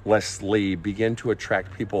effortlessly begin to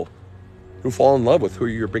attract people who fall in love with who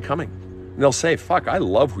you're becoming. And they'll say, fuck, I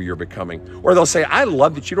love who you're becoming. Or they'll say, I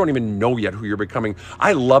love that you don't even know yet who you're becoming.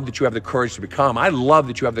 I love that you have the courage to become. I love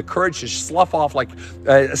that you have the courage to slough off like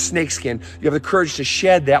a snakeskin. You have the courage to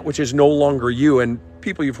shed that which is no longer you. And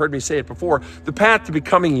people, you've heard me say it before, the path to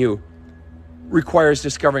becoming you requires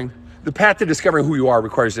discovering, the path to discovering who you are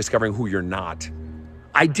requires discovering who you're not.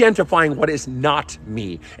 identifying what is not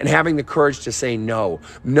me and having the courage to say no.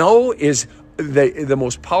 No is the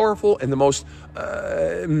most powerful and the most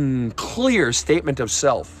clear statement of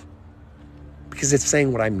self, because it's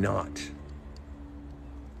saying what I'm not.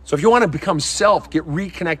 So if you want to become self, get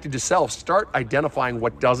reconnected to self, start identifying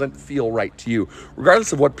what doesn't feel right to you.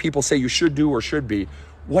 Regardless of what people say you should do or should be,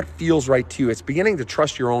 what feels right to you? It's beginning to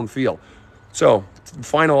trust your own feel. So to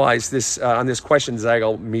finalize this on this question,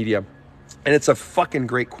 Zygle Media, and it's a fucking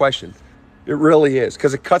great question. It really is,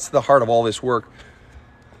 because it cuts to the heart of all this work.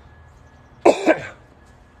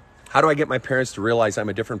 How do I get my parents to realize I'm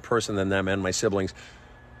a different person than them and my siblings?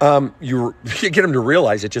 You get them to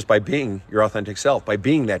realize it just by being your authentic self, by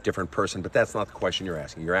being that different person. But that's not the question you're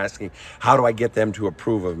asking. You're asking, how do I get them to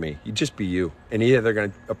approve of me? You just be you. And either they're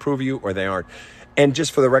going to approve of you or they aren't. And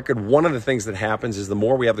just for the record, one of the things that happens is the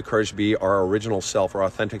more we have the courage to be our original self, our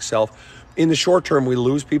authentic self, in the short term, we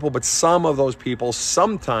lose people, but some of those people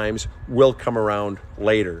sometimes will come around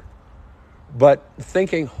later. But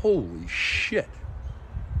thinking, holy shit,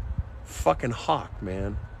 fucking hawk,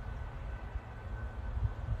 man.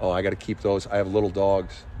 Oh, I got to keep those. I have little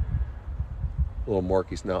dogs, little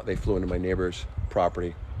Morkies. Now they flew into my neighbor's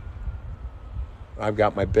property. I've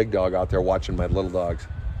got my big dog out there watching my little dogs.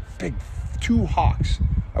 Big, 2 hawks.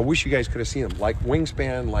 I wish you guys could have seen them. Like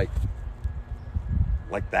wingspan, like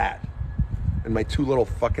that. And my 2 little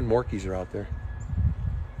fucking Morkies are out there.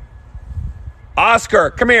 Oscar,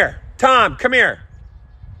 come here. Tom, come here.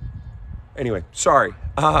 Anyway, sorry.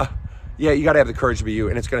 Yeah, you got to have the courage to be you,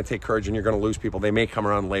 and it's going to take courage, and you're going to lose people. They may come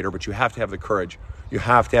around later, but you have to have the courage. You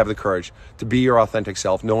have to have the courage to be your authentic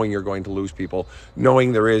self, knowing you're going to lose people,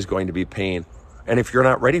 knowing there is going to be pain. And if you're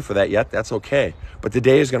not ready for that yet, that's okay. But the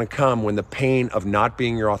day is going to come when the pain of not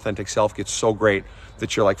being your authentic self gets so great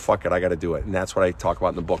that you're like, fuck it, I got to do it. And that's what I talk about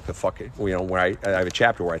in the book, the fuck it. You know, where I have a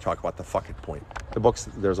chapter where I talk about the fuck it point. The book's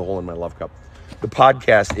There's a Hole in My Love Cup. The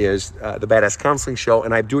podcast is The Badass Counseling Show,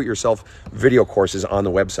 and I have do-it-yourself video courses on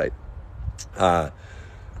the website. All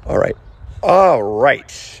right.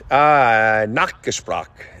 Nachgesprach,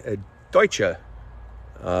 Deutsche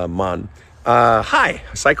Mann. Hi,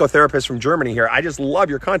 psychotherapist from Germany here. I just love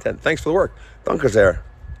your content. Thanks for the work. Danke sehr.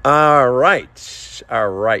 All right.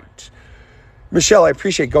 Michelle, I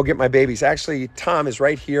appreciate it. Go get my babies. Actually, Tom is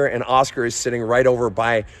right here, and Oscar is sitting right over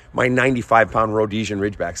by my 95-pound Rhodesian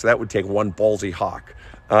Ridgeback. So that would take one ballsy hawk.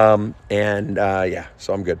 Yeah,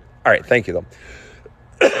 so I'm good. All right, thank you, though.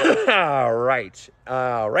 All right.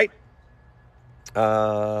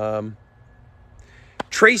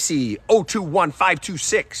 Tracy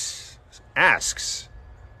 021526 asks,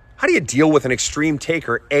 how do you deal with an extreme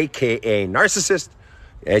taker, aka narcissist?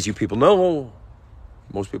 As you people know,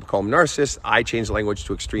 most people call them narcissists. I change the language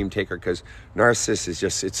to extreme taker because narcissist is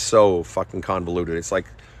just, it's so fucking convoluted. It's like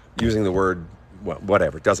using the word, well,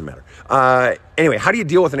 whatever, it doesn't matter. Anyway, how do you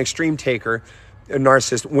deal with an extreme taker, a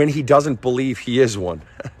narcissist, when he doesn't believe he is one?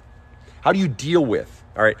 How do you deal with,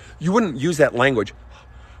 all right? You wouldn't use that language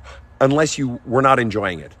unless you were not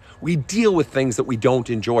enjoying it. We deal with things that we don't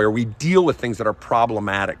enjoy, or we deal with things that are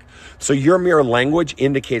problematic. So your mere language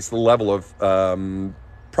indicates the level of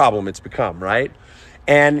problem it's become, right?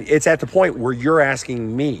 And it's at the point where you're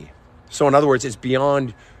asking me. So in other words, it's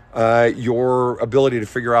beyond your ability to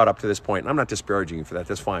figure out up to this point. And I'm not disparaging you for that.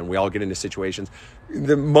 That's fine. We all get into situations.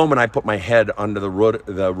 The moment I put my head under the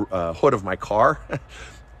hood of my car,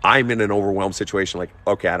 I'm in an overwhelmed situation. Like,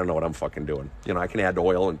 okay, I don't know what I'm fucking doing. You know, I can add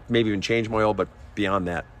oil and maybe even change my oil, but beyond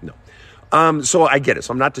that, no. So I get it.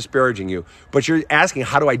 So I'm not disparaging you, but you're asking,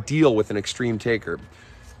 how do I deal with an extreme taker?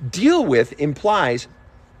 Deal with implies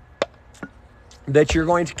that you're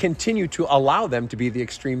going to continue to allow them to be the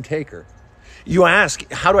extreme taker. You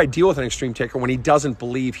ask, how do I deal with an extreme taker when he doesn't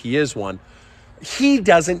believe he is one? He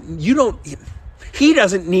doesn't need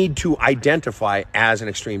to identify as an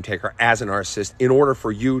extreme taker, as a narcissist, in order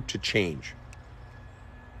for you to change.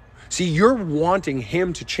 See, you're wanting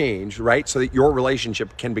him to change, right? So that your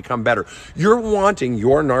relationship can become better. You're wanting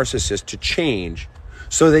your narcissist to change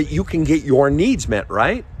so that you can get your needs met,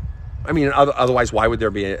 right? I mean, otherwise, why would there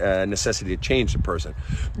be a necessity to change the person?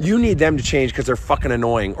 You need them to change because they're fucking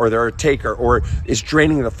annoying, or they're a taker, or it's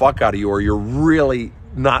draining the fuck out of you, or you're really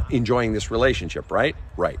not enjoying this relationship, right?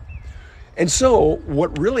 Right. And so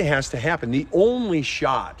what really has to happen, the only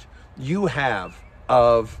shot you have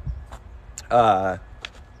of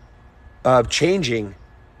changing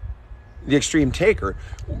the extreme taker.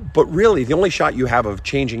 But really, the only shot you have of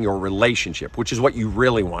changing your relationship, which is what you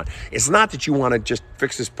really want, it's not that you want to just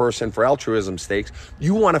fix this person for altruism's sake.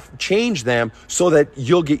 You want to change them so that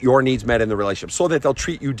you'll get your needs met in the relationship, so that they'll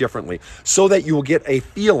treat you differently, so that you will get a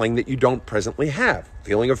feeling that you don't presently have.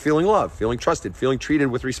 Feeling of feeling loved, feeling trusted, feeling treated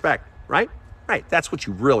with respect, right? Right, that's what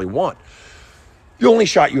you really want. The only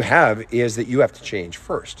shot you have is that you have to change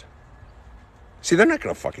first. See, they're not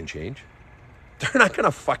going to fucking change. They're not going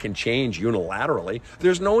to fucking change unilaterally.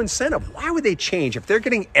 There's no incentive. Why would they change if they're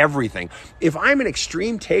getting everything? If I'm an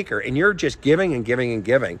extreme taker and you're just giving and giving and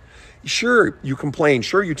giving, sure, you complain.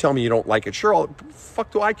 Sure, you tell me you don't like it. Sure,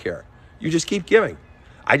 fuck do I care? You just keep giving.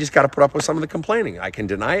 I just got to put up with some of the complaining. I can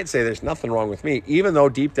deny it, say there's nothing wrong with me, even though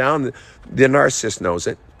deep down the narcissist knows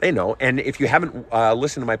it. They know. And if you haven't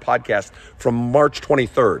listened to my podcast from March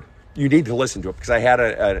 23rd, you need to listen to it, because I had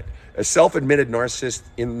a self-admitted narcissist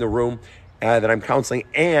in the room that I'm counseling,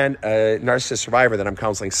 and a narcissist survivor that I'm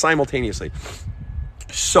counseling simultaneously.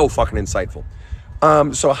 So fucking insightful.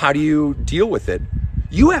 So how do you deal with it?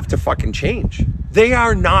 You have to fucking change. They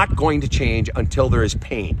are not going to change until there is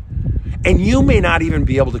pain. And you may not even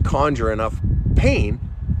be able to conjure enough pain,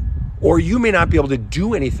 or you may not be able to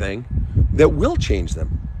do anything that will change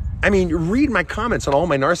them. I mean, read my comments on all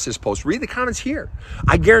my narcissist posts. Read the comments here.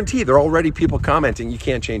 I guarantee there are already people commenting you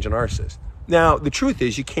can't change a narcissist. Now, the truth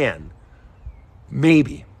is you can.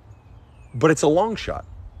 Maybe. But it's a long shot.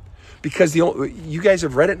 Because you guys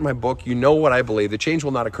have read it in my book. You know what I believe. The change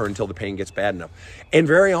will not occur until the pain gets bad enough. And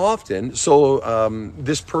very often,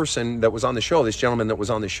 this person that was on the show, this gentleman that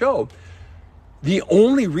was on the show, the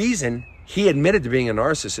only reason he admitted to being a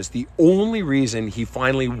narcissist, the only reason he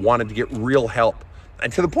finally wanted to get real help,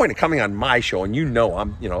 and to the point of coming on my show, and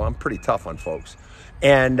I'm pretty tough on folks,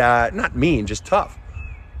 and not mean, just tough.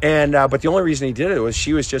 And but the only reason he did it was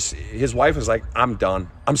his wife was like, I'm done.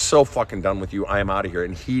 I'm so fucking done with you. I am out of here.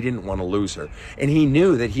 And he didn't want to lose her. And he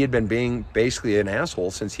knew that he had been being basically an asshole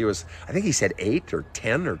since he was, I think he said 8 or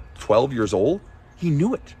 10 or 12 years old. He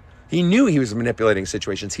knew it. He knew he was manipulating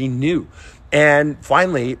situations. He knew. And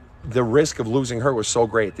finally, the risk of losing her was so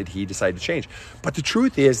great that he decided to change. But the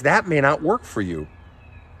truth is that may not work for you.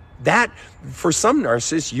 That, for some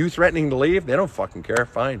narcissists, you threatening to leave, they don't fucking care.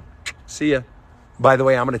 Fine. See ya. By the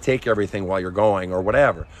way, I'm going to take everything while you're going, or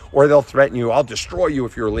whatever. Or they'll threaten you, I'll destroy you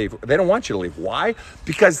if you leave. They don't want you to leave. Why?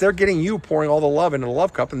 Because they're getting you pouring all the love into the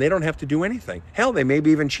love cup, and they don't have to do anything. Hell, they may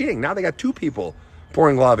be even cheating. Now they got 2 people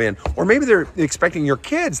pouring love in. Or maybe they're expecting your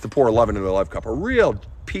kids to pour love into the love cup. A real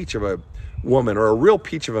peach of a woman or a real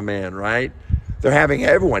peach of a man, right? They're having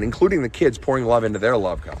everyone, including the kids, pouring love into their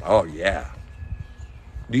love cup. Oh, yeah.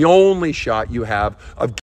 The only shot you have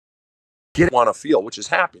of getting want to feel, which is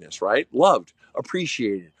happiness, right? Loved,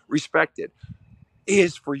 appreciated, respected,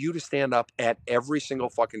 is for you to stand up at every single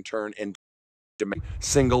fucking turn and demand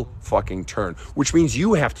single fucking turn, which means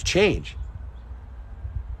you have to change.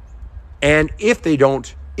 And if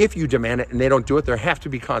you demand it and they don't do it, there have to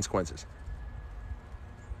be consequences,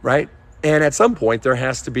 right? And at some point, there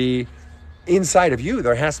has to be, inside of you,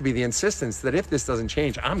 there has to be the insistence that if this doesn't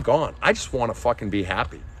change, I'm gone. I just want to fucking be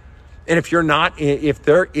happy. And if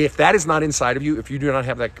that is not inside of you, if you do not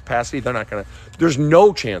have that capacity, there's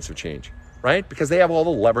no chance of change, right? Because they have all the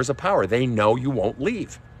levers of power. They know you won't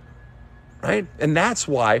leave, right? And that's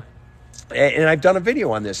why, and I've done a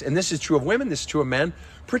video on this, and this is true of women, this is true of men,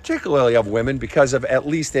 particularly of women, because of, at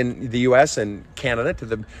least in the US and Canada, to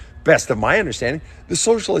the best of my understanding, the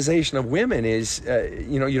socialization of women is,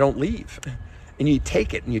 you don't leave. And you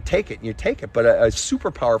take it and you take it and you take it. But a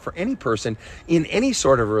superpower for any person in any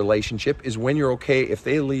sort of a relationship is when you're okay if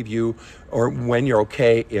they leave you, or when you're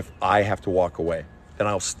okay if I have to walk away. Then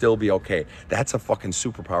I'll still be okay. That's a fucking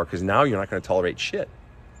superpower, because now you're not going to tolerate shit.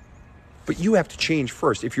 But you have to change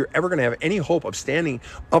first. If you're ever going to have any hope of standing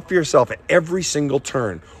up for yourself at every single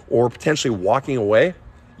turn, or potentially walking away,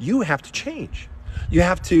 you have to change. You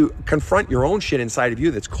have to confront your own shit inside of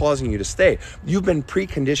you that's causing you to stay. You've been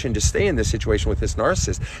preconditioned to stay in this situation with this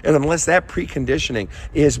narcissist. And unless that preconditioning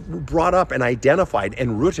is brought up and identified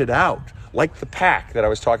and rooted out, like the pack that I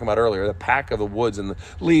was talking about earlier, the pack of the woods and the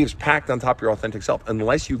leaves packed on top of your authentic self,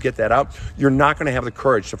 unless you get that out, you're not going to have the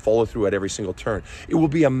courage to follow through at every single turn. It will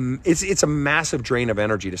be it's a massive drain of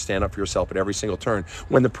energy to stand up for yourself at every single turn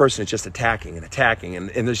when the person is just attacking and attacking, and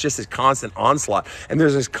there's just this constant onslaught, and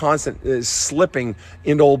there's this constant slipping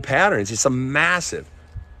into old patterns. It's a massive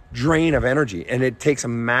drain of energy, and it takes a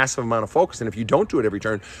massive amount of focus. And if you don't do it every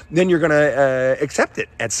turn, then you're going to accept it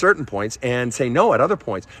at certain points and say no at other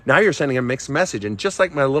points. Now you're sending a mixed message. And just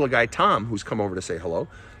like my little guy Tom, who's come over to say hello,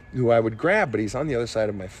 who I would grab, but he's on the other side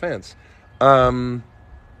of my fence,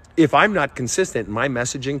 if I'm not consistent in my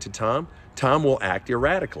messaging to Tom, Tom will act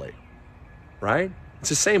erratically, right? It's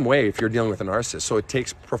the same way if you're dealing with a narcissist. So it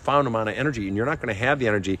takes a profound amount of energy, and you're not going to have the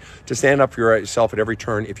energy to stand up for yourself at every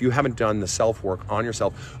turn if you haven't done the self-work on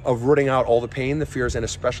yourself of rooting out all the pain, the fears, and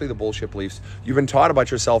especially the bullshit beliefs you've been taught about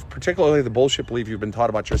yourself, particularly the bullshit belief you've been taught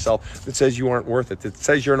about yourself that says you aren't worth it, that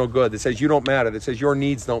says you're no good, that says you don't matter, that says your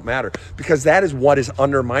needs don't matter, because that is what is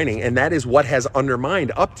undermining, and that is what has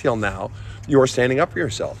undermined up till now your standing up for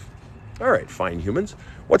yourself. All right, fine humans.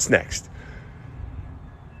 What's next?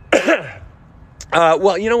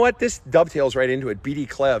 Well, you know what? This dovetails right into it. BD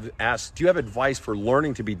Clev asks, do you have advice for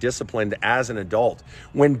learning to be disciplined as an adult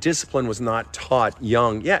when discipline was not taught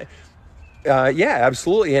young? Yeah,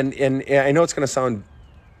 absolutely. And I know it's going to sound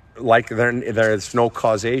like there's no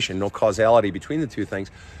causation, no causality between the two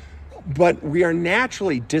things, but we are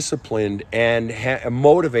naturally disciplined and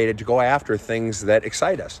motivated to go after things that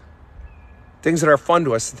excite us, things that are fun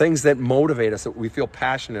to us, things that motivate us, that we feel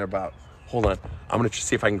passionate about. Hold on. I'm going to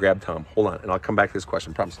see if I can grab Tom. Hold on, and I'll come back to this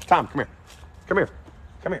question. Promise. Tom, come here. Come here.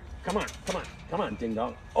 Come here. Come on. Come on. Come on, ding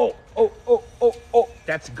dong. Oh.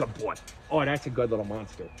 That's a good boy. Oh, that's a good little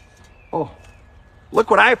monster. Oh, look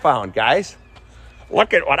what I found, guys.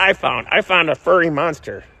 Look at what I found. I found a furry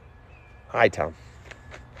monster. Hi, Tom.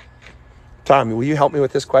 Tom, will you help me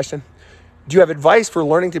with this question? Do you have advice for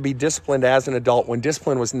learning to be disciplined as an adult when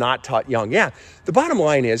discipline was not taught young? Yeah, the bottom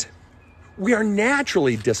line is, we are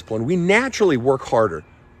naturally disciplined. We naturally work harder.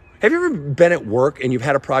 Have you ever been at work and you've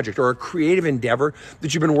had a project or a creative endeavor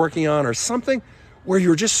that you've been working on or something where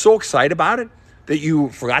you're just so excited about it that you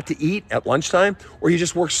forgot to eat at lunchtime, or you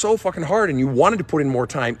just worked so fucking hard and you wanted to put in more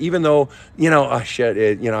time, even though, I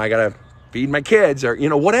got to feed my kids or,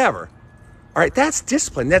 whatever. All right, that's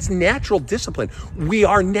discipline. That's natural discipline. We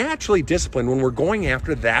are naturally disciplined when we're going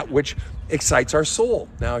after that which excites our soul.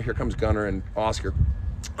 Now, here comes Gunnar and Oscar.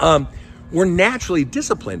 We're naturally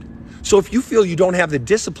disciplined. So if you feel you don't have the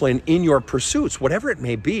discipline in your pursuits, whatever it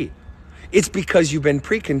may be, it's because you've been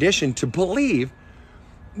preconditioned to believe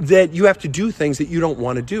that you have to do things that you don't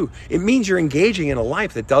want to do. It means you're engaging in a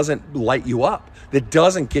life that doesn't light you up, that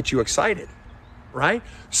doesn't get you excited, right?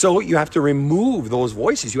 So you have to remove those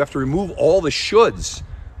voices. You have to remove all the shoulds.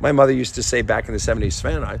 My mother used to say back in the 70s,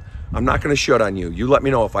 Sven, I'm not going to should on you. You let me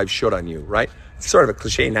know if I've should on you, right? It's sort of a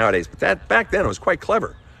cliche nowadays, but that back then it was quite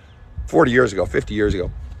clever. 40 years ago, 50 years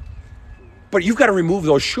ago. But you've got to remove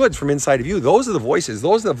those shoulds from inside of you. Those are the voices.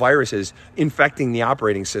 Those are the viruses infecting the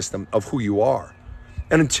operating system of who you are.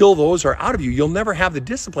 And until those are out of you, you'll never have the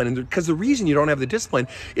discipline. And because the reason you don't have the discipline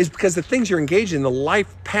is because the things you're engaged in, the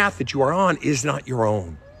life path that you are on, is not your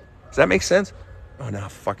own. Does that make sense? Oh, now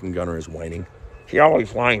fucking Gunnar is whining. He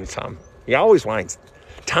always whines, Tom. He always whines.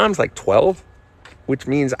 Tom's like 12, which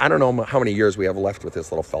means I don't know how many years we have left with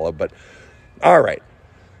this little fellow, but all right.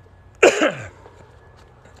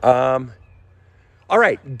 All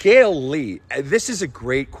right, Gail Lee. This is a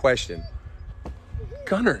great question.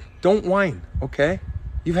 Gunnar, don't whine, okay?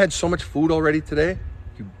 You've had so much food already today,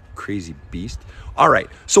 you crazy beast. All right,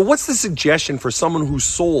 so what's the suggestion for someone whose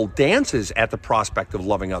soul dances at the prospect of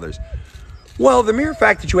loving others? Well, the mere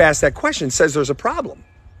fact that you asked that question says there's a problem.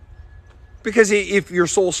 Because if your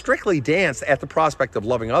soul strictly danced at the prospect of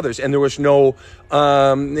loving others and there was no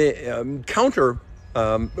counter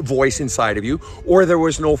voice inside of you, or there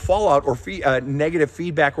was no fallout or negative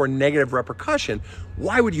feedback or negative repercussion,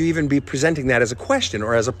 why would you even be presenting that as a question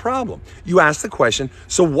or as a problem? You ask the question,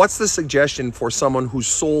 so what's the suggestion for someone whose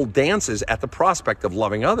soul dances at the prospect of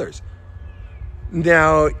loving others?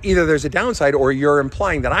 Now, either there's a downside or you're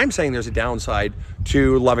implying that I'm saying there's a downside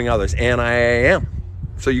to loving others, and I am.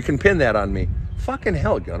 So you can pin that on me. Fucking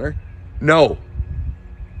hell, Gunnar. No.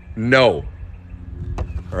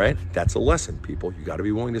 All right, that's a lesson, people. You got to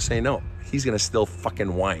be willing to say no. He's going to still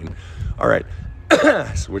fucking whine. All right,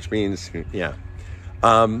 which means, yeah.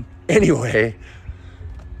 Anyway,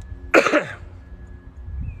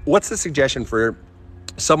 what's the suggestion for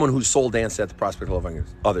someone whose soul dances at the prospect of loving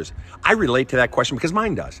others? I relate to that question because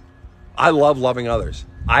mine does. I love loving others.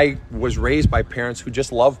 I was raised by parents who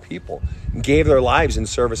just love people, gave their lives in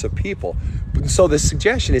service of people. So the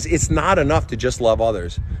suggestion is it's not enough to just love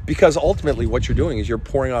others, because ultimately what you're doing is you're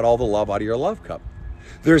pouring out all the love out of your love cup.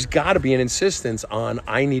 There's got to be an insistence on,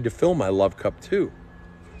 I need to fill my love cup too,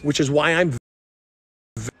 which is why I'm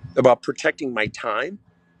about protecting my time,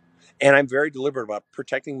 and I'm very deliberate about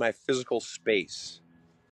protecting my physical space.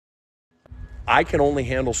 I can only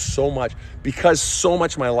handle so much because so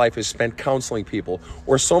much of my life is spent counseling people,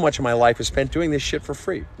 or so much of my life is spent doing this shit for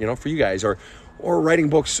free, for you guys, or or writing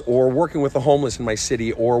books, or working with the homeless in my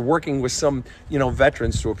city, or working with some,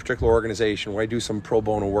 veterans through a particular organization where I do some pro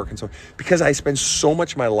bono work and so on. Because I spend so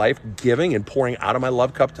much of my life giving and pouring out of my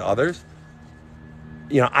love cup to others,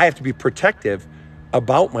 I have to be protective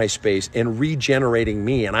about my space and regenerating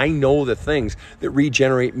me. And I know the things that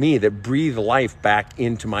regenerate me, that breathe life back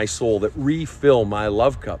into my soul, that refill my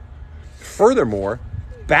love cup. Furthermore,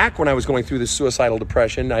 back when I was going through the suicidal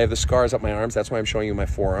depression, I have the scars up my arms. That's why I'm showing you my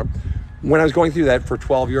forearm. When I was going through that for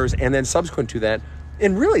 12 years, and then subsequent to that,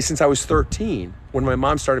 and really since I was 13, when my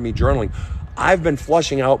mom started me journaling, I've been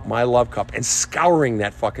flushing out my love cup and scouring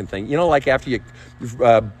that fucking thing. Like after you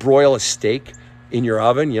broil a steak in your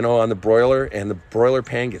oven, on the broiler, and the broiler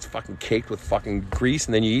pan gets fucking caked with fucking grease,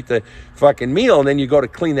 and then you eat the fucking meal, and then you go to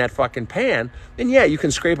clean that fucking pan, and yeah, you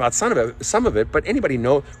can scrape out some of it, but anybody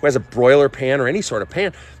who has a broiler pan or any sort of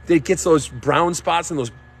pan, that it gets those brown spots and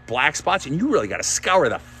those black spots, and you really got to scour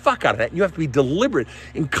the fuck out of that. And you have to be deliberate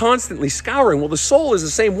in constantly scouring. Well, the soul is the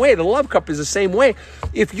same way. The love cup is the same way.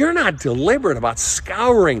 If you're not deliberate about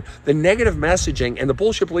scouring the negative messaging and the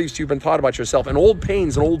bullshit beliefs you've been taught about yourself and old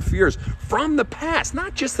pains and old fears from the past,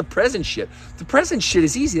 not just the present shit. The present shit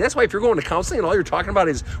is easy. That's why if you're going to counseling and all you're talking about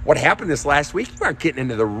is what happened this last week, you aren't getting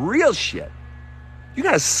into the real shit. You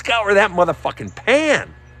got to scour that motherfucking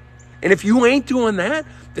pan. And if you ain't doing that,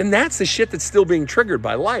 then that's the shit that's still being triggered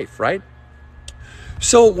by life, right?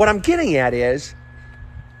 So what I'm getting at is,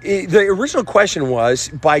 the original question was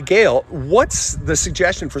by Gail, what's the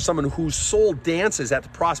suggestion for someone whose soul dances at the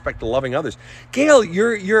prospect of loving others? Gail,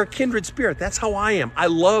 you're a kindred spirit. That's how I am. I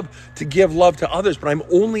love to give love to others, but I'm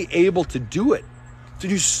only able to do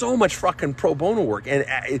so much fucking pro bono work. And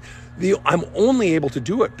I'm only able to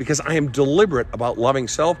do it because I am deliberate about loving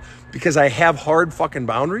self, because I have hard fucking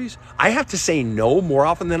boundaries. I have to say no more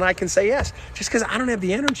often than I can say yes, just because I don't have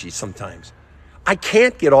the energy sometimes. I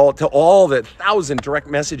can't get to all the 1,000 direct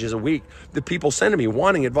messages a week that people send to me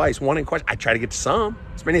wanting advice, wanting questions. I try to get to some,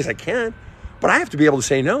 as many as I can, but I have to be able to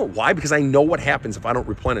say no. Why? Because I know what happens if I don't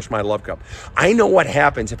replenish my love cup. I know what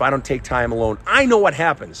happens if I don't take time alone. I know what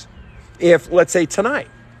happens if, let's say tonight,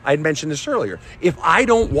 I had mentioned this earlier, if I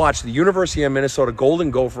don't watch the University of Minnesota Golden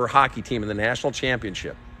Gopher hockey team in the national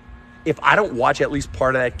championship, if I don't watch at least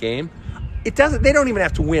part of that game, they don't even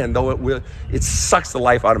have to win, though it sucks the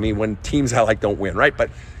life out of me when teams I like don't win, right? But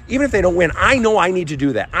even if they don't win, I know I need to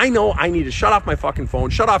do that. I know I need to shut off my fucking phone,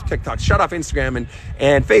 shut off TikTok, shut off Instagram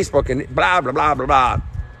and Facebook and blah, blah, blah, blah, blah,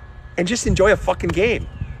 and just enjoy a fucking game.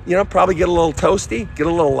 Probably get a little toasty, get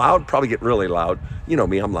a little loud, probably get really loud. You know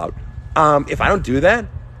me, I'm loud. If I don't do that,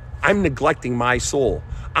 I'm neglecting my soul.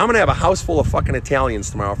 I'm going to have a house full of fucking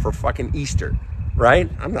Italians tomorrow for fucking Easter, right?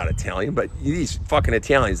 I'm not Italian, but these fucking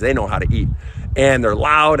Italians, they know how to eat. And they're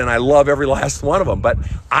loud, and I love every last one of them. But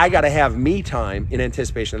I got to have me time in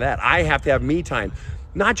anticipation of that. I have to have me time,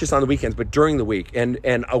 not just on the weekends, but during the week, and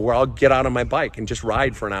where I'll get out on my bike and just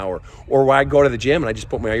ride for an hour, or where I go to the gym and I just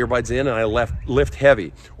put my earbuds in and I lift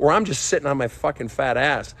heavy, or I'm just sitting on my fucking fat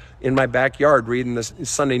ass in my backyard reading the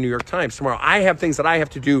Sunday New York Times tomorrow. I have things that I have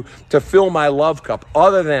to do to fill my love cup,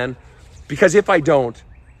 because if I don't,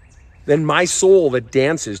 then my soul that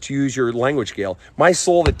dances, to use your language, Gail, my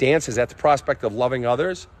soul that dances at the prospect of loving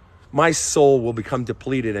others, my soul will become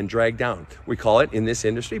depleted and dragged down. We call it in this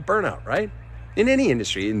industry burnout, right? In any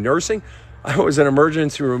industry, in nursing. I was an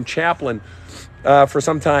emergency room chaplain for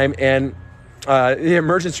some time, and the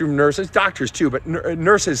emergency room nurses, doctors too, but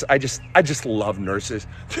nurses, I just love nurses.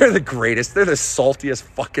 They're the greatest. They're the saltiest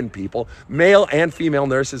fucking people. Male and female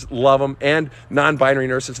nurses, love them, and non-binary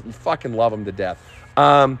nurses, fucking love them to death.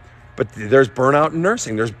 But there's burnout in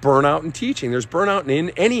nursing. There's burnout in teaching. There's burnout in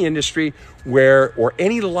any industry or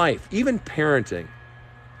any life, even parenting,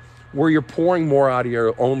 where you're pouring more out of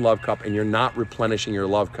your own love cup and you're not replenishing your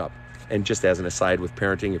love cup. And just as an aside with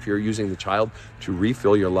parenting, if you're using the child to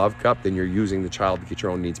refill your love cup, then you're using the child to get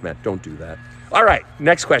your own needs met. Don't do that. All right,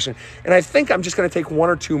 next question. And I think I'm just going to take one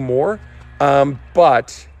or two more,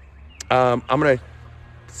 but I'm going to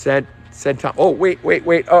send Tom. Oh, wait.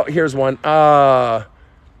 Oh, here's one.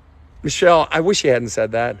 Michelle, I wish you hadn't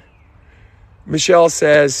said that. Michelle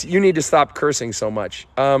says, you need to stop cursing so much.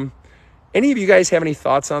 Any of you guys have any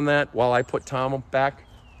thoughts on that while I put Tom back?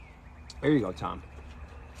 There you go, Tom.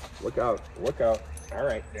 Look out. All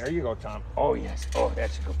right, there you go, Tom. Oh, yes. Oh,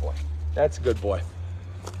 that's a good boy. That's a good boy.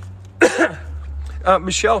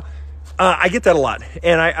 Michelle, I get that a lot,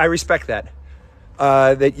 and I respect that,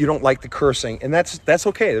 that you don't like the cursing, and that's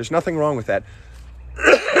okay. There's nothing wrong with that.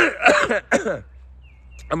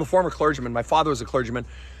 I'm a former clergyman. My father was a clergyman,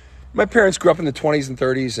 My parents grew up in the 20s and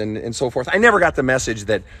 30s and so forth. I never got the message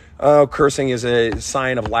that cursing is a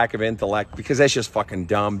sign of lack of intellect, because that's just fucking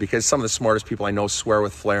dumb, because some of the smartest people I know swear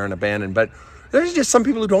with flair and abandon. But there's just some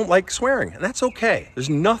people who don't like swearing, and that's okay. There's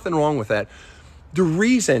nothing wrong with that. The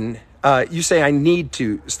reason you say I need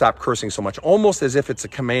to stop cursing so much, almost as if it's a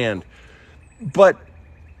command, but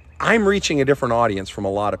I'm reaching a different audience from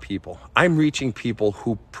a lot of people. I'm reaching people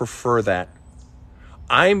who prefer that.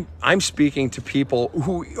 I'm speaking to people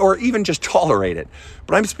who, or even just tolerate it,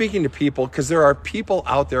 but I'm speaking to people because there are people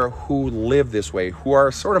out there who live this way, who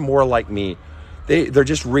are sort of more like me. They're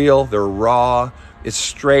just real, they're raw, it's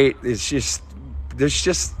straight, it's just, there's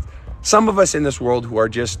just some of us in this world who are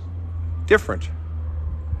just different.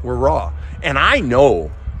 We're raw. And I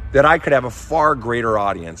know that I could have a far greater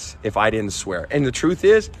audience if I didn't swear. And the truth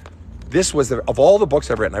is, this was, of all the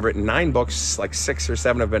books I've written 9 books, like 6 or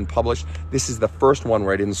 7 have been published. This is the first one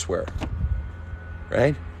where I didn't swear,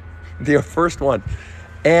 right? The first one.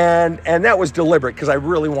 And that was deliberate, because I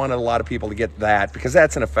really wanted a lot of people to get that, because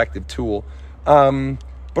that's an effective tool. But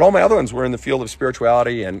all my other ones were in the field of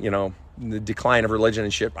spirituality and, the decline of religion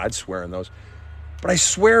and shit. I'd swear in those. But I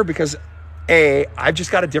swear because, I've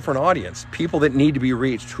just got a different audience, people that need to be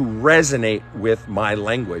reached, who resonate with my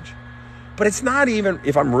language. But it's not even,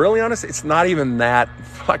 if I'm really honest, it's not even that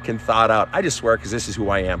fucking thought out. I just swear because this is who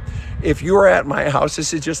I am. If you were at my house,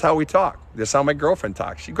 this is just how we talk. This is how my girlfriend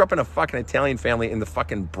talks. She grew up in a fucking Italian family in the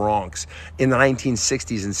fucking Bronx in the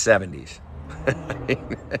 1960s and 70s.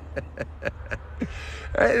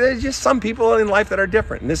 There's just some people in life that are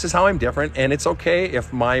different, and this is how I'm different, and it's okay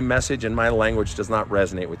if my message and my language does not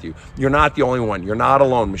resonate with you. You're not the only one. You're not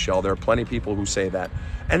alone, Michelle. There are plenty of people who say that,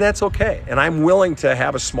 and that's okay. And I'm willing to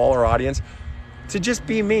have a smaller audience to just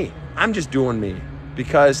be me. I'm just doing me,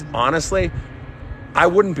 because honestly, I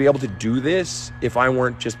wouldn't be able to do this if I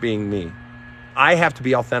weren't just being me. I have to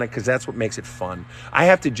be authentic because that's what makes it fun. I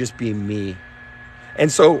have to just be me. And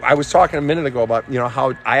so I was talking a minute ago about,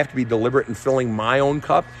 how I have to be deliberate in filling my own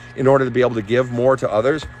cup in order to be able to give more to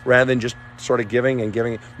others rather than just sort of giving and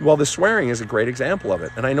giving. Well, the swearing is a great example of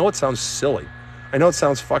it. And I know it sounds silly. I know it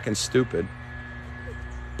sounds fucking stupid.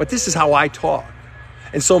 But this is how I talk.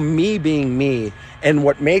 And so me being me, and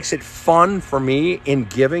what makes it fun for me in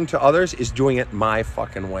giving to others is doing it my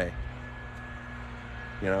fucking way.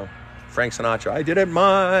 Frank Sinatra, I did it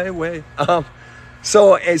my way.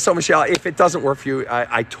 So Michelle, if it doesn't work for you,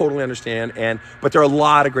 I totally understand. But there are a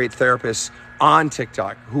lot of great therapists on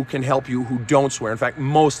TikTok who can help you, who don't swear. In fact,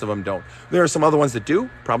 most of them don't. There are some other ones that do.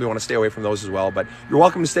 Probably want to stay away from those as well. But you're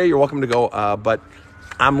welcome to stay. You're welcome to go. But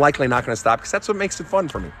I'm likely not going to stop, because that's what makes it fun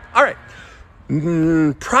for me. All right.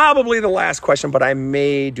 Probably the last question, but I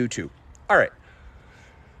may do 2. All right.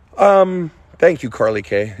 Thank you, Carly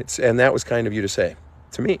K. And that was kind of you to say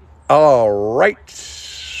to me. All right.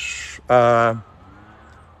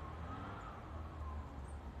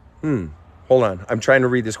 Hold on. I'm trying to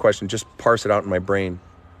read this question. Just parse it out in my brain.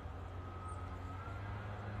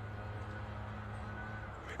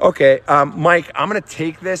 Okay, Mike, I'm going to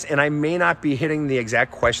take this, and I may not be hitting the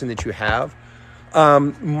exact question that you have.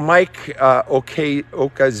 Mike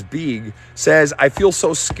Okazbeg says, I feel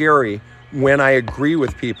so scary when I agree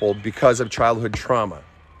with people because of childhood trauma.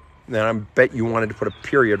 And I bet you wanted to put a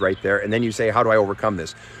period right there, and then you say, how do I overcome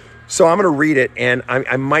this? So I'm going to read it, and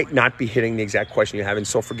I might not be hitting the exact question you have, and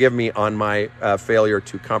so forgive me on my failure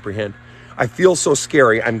to comprehend. I feel so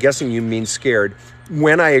scary. I'm guessing you mean scared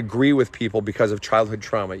when I agree with people because of childhood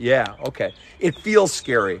trauma. Yeah, okay. It feels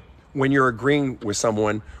scary when you're agreeing with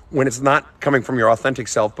someone, when it's not coming from your authentic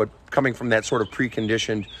self, but coming from that sort of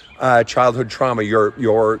preconditioned childhood trauma,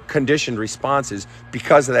 your conditioned responses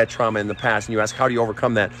because of that trauma in the past. And you ask, how do you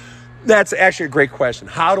overcome that? That's actually a great question.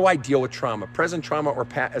 How do I deal with trauma, present trauma or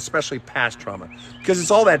especially past trauma? Because it's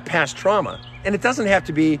all that past trauma. And it doesn't have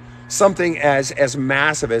to be something as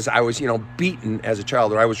massive as I was, beaten as a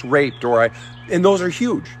child, or I was raped, and those are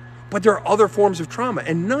huge. But there are other forms of trauma,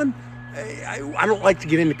 and none, I don't like to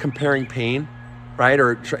get into comparing pain, right?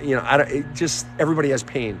 Or, everybody has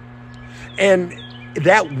pain. And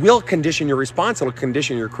that will condition your response. It'll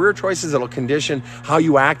condition your career choices. It'll condition how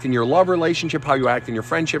you act in your love relationship, how you act in your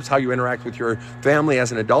friendships, how you interact with your family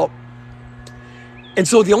as an adult. And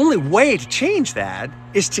so the only way to change that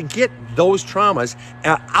is to get those traumas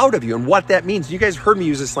out of you. And what that means, you guys heard me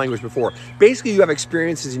use this language before. Basically, you have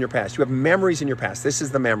experiences in your past. You have memories in your past. This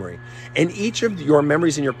is the memory. And each of your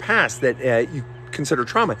memories in your past that you consider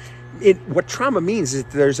trauma, what trauma means is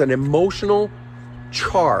that there's an emotional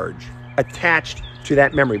charge attached to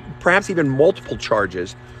that memory, perhaps even multiple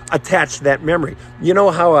charges attached to that memory. You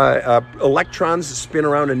know how electrons spin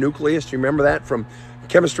around a nucleus? Do you remember that from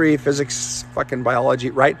chemistry, physics, fucking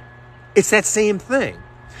biology, right? It's that same thing.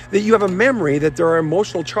 That you have a memory that there are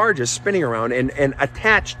emotional charges spinning around and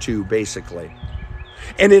attached to, basically.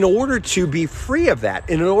 And in order to be free of that,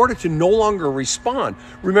 and in order to no longer respond,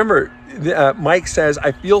 remember, Mike says,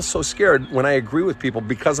 I feel so scared when I agree with people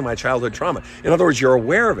because of my childhood trauma. In other words, you're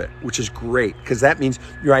aware of it, which is great, because that means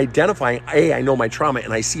you're identifying, A, I know my trauma,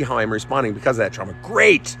 and I see how I'm responding because of that trauma.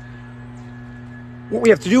 Great. What we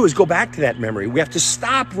have to do is go back to that memory. We have to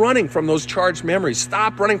stop running from those charged memories.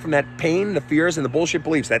 Stop running from that pain, the fears, and the bullshit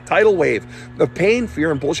beliefs, that tidal wave of pain, fear,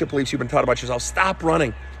 and bullshit beliefs you've been taught about yourself. Stop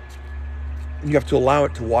running. And you have to allow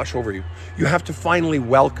it to wash over you. You have to finally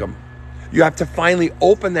welcome. You have to finally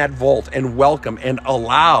open that vault and welcome and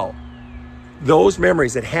allow those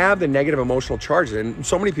memories that have the negative emotional charges. And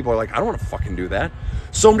so many people are like, I don't want to fucking do that.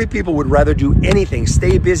 So many people would rather do anything,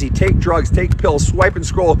 stay busy, take drugs, take pills, swipe and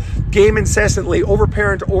scroll, game incessantly,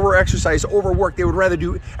 overparent, overexercise, overwork. They would rather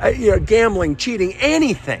do gambling, cheating,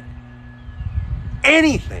 anything,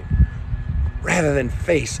 rather than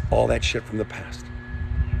face all that shit from the past.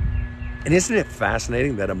 And isn't it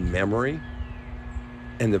fascinating that a memory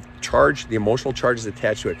and the emotional charges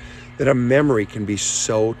attached to it, that a memory can be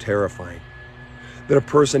so terrifying that a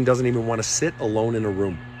person doesn't even want to sit alone in a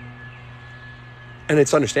room. And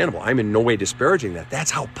it's understandable. I'm in no way disparaging that.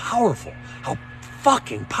 That's how powerful, how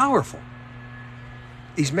fucking powerful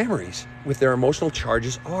these memories with their emotional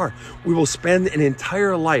charges are. We will spend an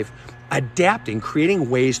entire life adapting, creating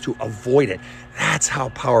ways to avoid it. That's how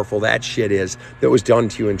powerful that shit is that was done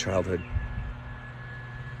to you in childhood.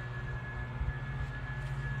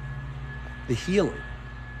 The healing,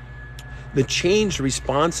 the changed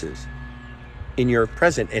responses in your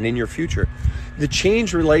present and in your future, the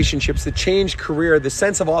changed relationships, the changed career, the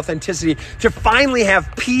sense of authenticity, to finally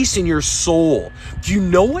have peace in your soul. Do you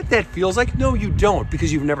know what that feels like? No, you don't,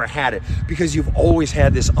 because you've never had it, because you've always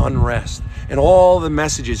had this unrest and all the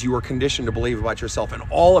messages you were conditioned to believe about yourself, and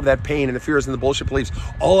all of that pain and the fears and the bullshit beliefs,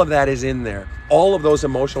 all of that is in there, all of those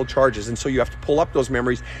emotional charges. And so you have to pull up those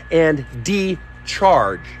memories and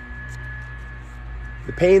decharge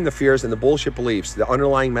the pain, the fears, and the bullshit beliefs, the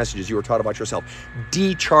underlying messages you were taught about yourself.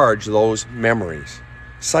 Decharge those memories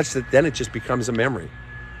such that then it just becomes a memory.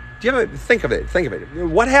 Do you ever think of it?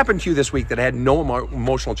 What happened to you this week that had no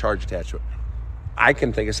emotional charge attached to it? I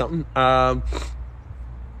can think of something.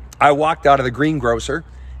 I walked out of the greengrocer,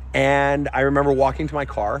 and I remember walking to my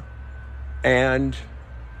car and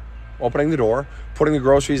opening the door, putting the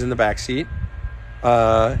groceries in the back seat,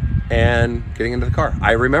 and getting into the car.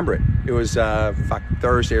 I remember it. It was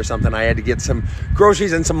Thursday or something. I had to get some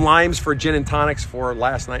groceries and some limes for gin and tonics for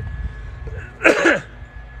last night.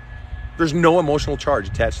 There's no emotional charge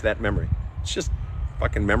attached to that memory. It's just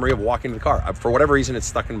fucking memory of walking to the car. For whatever reason, it's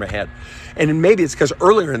stuck in my head. And maybe it's because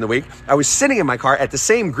earlier in the week, I was sitting in my car at the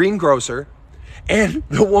same greengrocer, and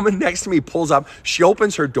the woman next to me pulls up. She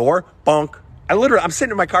opens her door, bonk. I'm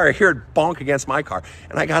sitting in my car. I hear it bonk against my car.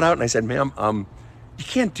 And I got out and I said, ma'am, you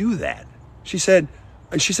can't do that. She said,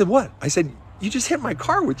 what? I said, you just hit my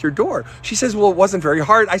car with your door. She says, well, it wasn't very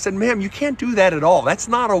hard. I said, ma'am, you can't do that at all. That's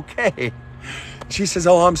not okay. She says,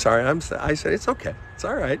 oh, I'm sorry. I said, it's okay. It's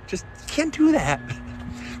all right. Just can't do that.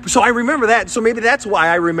 So I remember that. So maybe that's why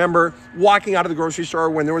I remember walking out of the grocery store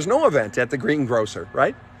when there was no event at the greengrocer,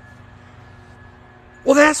 right?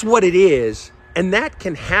 Well, that's what it is. And that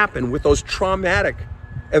can happen with those traumatic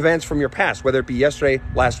events from your past, whether it be yesterday,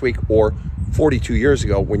 last week, or 42 years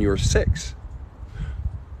ago when you were 6.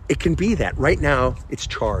 It can be that. Right now, it's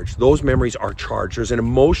charged. Those memories are charged. There's an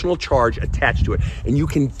emotional charge attached to it. And you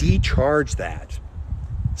can decharge that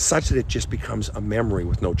such that it just becomes a memory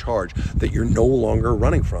with no charge that you're no longer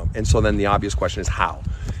running from. And so then the obvious question is how?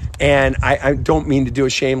 And I don't mean to do a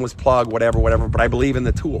shameless plug, whatever, but I believe in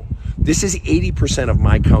the tool. This is 80% of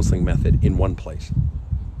my counseling method in one place.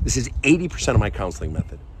 This is 80% of my counseling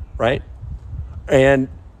method, right? And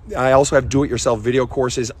I also have do-it-yourself video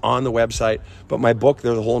courses on the website, but my book,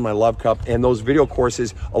 There's a Hole in My Love Cup, and those video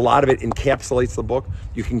courses, a lot of it encapsulates the book.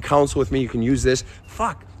 You can counsel with me, you can use this.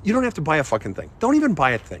 You don't have to buy a fucking thing. Don't even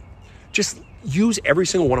buy a thing. Just use every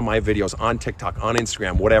single one of my videos on TikTok, on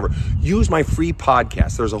Instagram, whatever. Use my free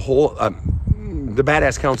podcast. There's a whole, the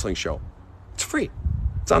Badass Counseling Show. It's free.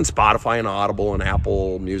 It's on Spotify and Audible and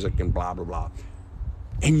Apple Music and blah, blah, blah.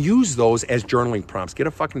 And use those as journaling prompts. Get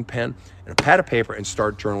a fucking pen and a pad of paper and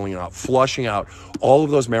start journaling out, flushing out all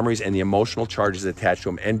of those memories and the emotional charges attached to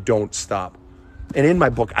them, and don't stop. And in my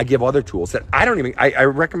book, I give other tools that I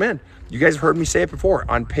recommend. You guys have heard me say it before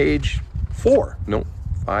on page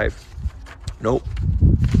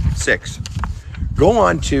 6. Go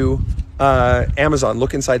on to Amazon,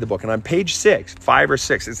 look inside the book, and on page 6, 5 or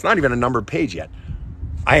 6, it's not even a numbered page yet,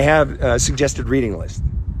 I have a suggested reading list.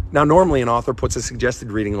 Now, normally an author puts a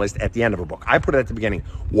suggested reading list at the end of a book. I put it at the beginning.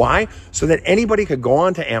 Why? So that anybody could go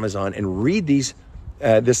on to Amazon and read this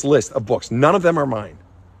list of books. None of them are mine.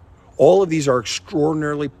 All of these are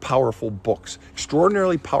extraordinarily powerful books,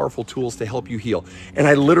 extraordinarily powerful tools to help you heal. And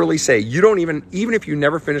I literally say, you don't even if you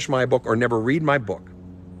never finish my book or never read my book,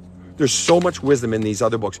 there's so much wisdom in these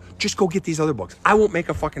other books. Just go get these other books. I won't make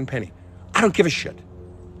a fucking penny. I don't give a shit.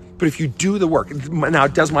 But if you do the work, now,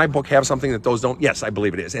 does my book have something that those don't? Yes, I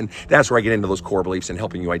believe it is. And that's where I get into those core beliefs and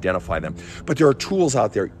helping you identify them. But there are tools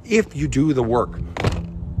out there, if you do the work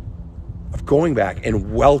of going back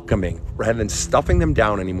and welcoming, rather than stuffing them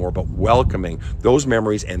down anymore, but welcoming those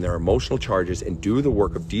memories and their emotional charges and do the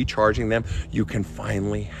work of decharging them, you can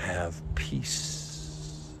finally have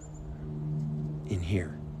peace in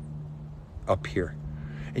here, up here.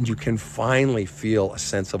 And you can finally feel a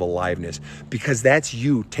sense of aliveness, because that's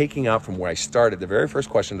you taking out from where I started, the very first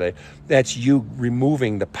question today, that's you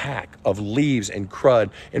removing the pack of leaves and crud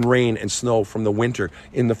and rain and snow from the winter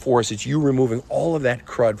in the forest. It's you removing all of that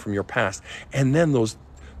crud from your past. And then those,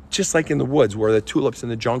 just like in the woods where the tulips and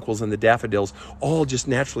the jonquils and the daffodils all just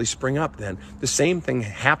naturally spring up, then the same thing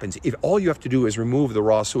happens. If all you have to do is remove the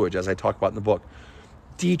raw sewage, as I talk about in the book,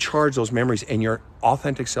 decharge those memories, and your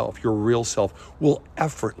authentic self, your real self, will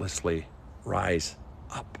effortlessly rise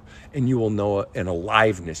up. And you will know an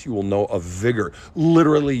aliveness. You will know a vigor.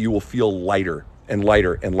 Literally, you will feel lighter and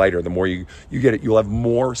lighter and lighter. The more you get it, you'll have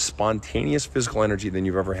more spontaneous physical energy than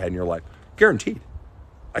you've ever had in your life. Guaranteed.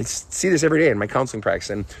 I see this every day in my counseling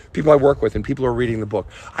practice and people I work with and people who are reading the book.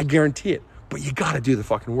 I guarantee it. But you got to do the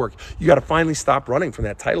fucking work. You got to finally stop running from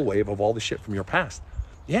that tidal wave of all the shit from your past.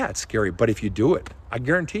 Yeah, it's scary, but if you do it, I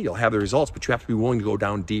guarantee you'll have the results, but you have to be willing to go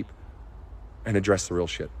down deep and address the real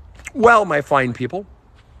shit. Well, my fine people,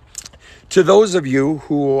 to those of you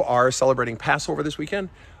who are celebrating Passover this weekend,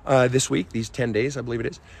 this week, these 10 days, I believe it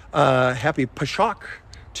is, happy Pesach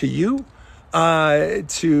to you.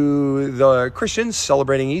 To the Christians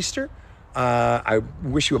celebrating Easter, I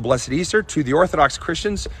wish you a blessed Easter. To the Orthodox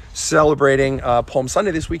Christians celebrating Palm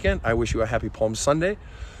Sunday this weekend, I wish you a happy Palm Sunday.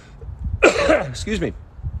 Excuse me.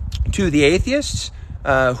 To the atheists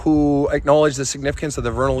who acknowledge the significance of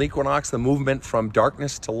the vernal equinox, the movement from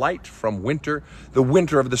darkness to light, from winter, the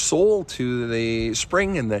winter of the soul, to the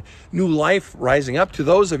spring and the new life rising up. To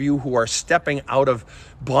those of you who are stepping out of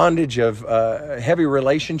bondage of heavy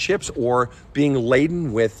relationships or being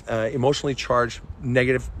laden with emotionally charged,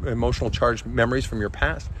 negative emotional charged memories from your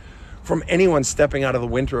past. From anyone stepping out of the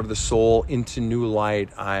winter of the soul into new light,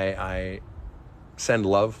 I send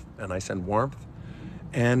love and I send warmth.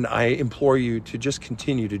 And I implore you to just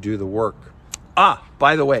continue to do the work.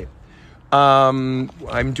 By the way,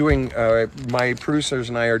 I'm doing, my producers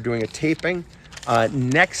and I are doing a taping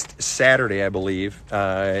next Saturday, I believe.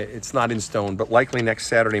 It's not in stone, but likely next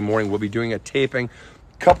Saturday morning, we'll be doing a taping,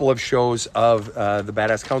 couple of shows of the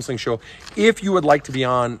Badass Counseling Show. If you would like to be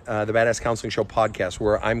on the Badass Counseling Show podcast,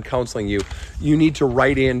 where I'm counseling you, you need to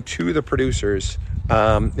write in to the producers.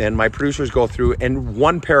 And my producers go through, and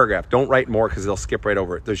one paragraph, don't write more because they'll skip right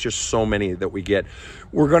over it. There's just so many that we get.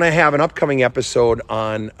 We're going to have an upcoming episode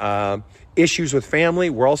on issues with family.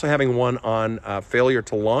 We're also having one on failure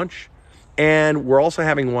to launch. And we're also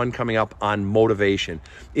having one coming up on motivation.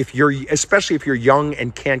 Especially if you're young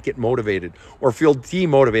and can't get motivated or feel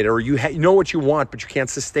demotivated, or you know what you want, but you can't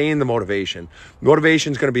sustain the motivation.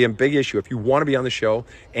 Motivation is going to be a big issue. If you want to be on the show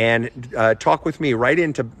and talk with me, write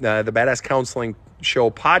into the Badass Counseling Show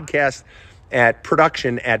podcast at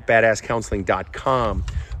production@badasscounseling.com.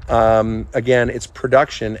 Again, it's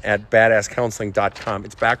production@badasscounseling.com.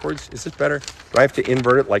 It's backwards. Is this better? Do I have to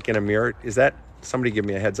invert it like in a mirror? Is that... Somebody give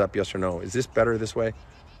me a heads up, yes or no. Is this better this way?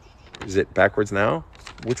 Is it backwards now?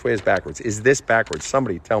 Which way is backwards? Is this backwards?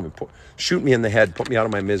 Somebody tell me. Shoot me in the head. Put me out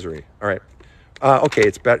of my misery. All right. Okay,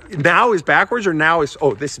 it's better. Now is backwards or now is...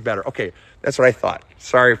 Oh, this is better. Okay, that's what I thought.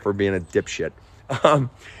 Sorry for being a dipshit.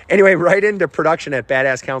 Anyway, write into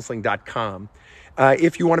production@badasscounseling.com.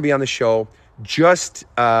 If you want to be on the show, just...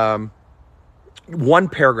 one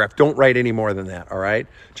paragraph. Don't write any more than that, all right?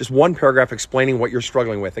 Just one paragraph explaining what you're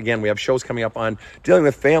struggling with. Again, we have shows coming up on dealing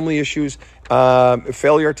with family issues,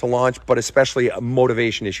 failure to launch, but especially a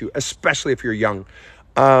motivation issue, especially if you're young.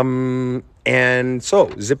 And so,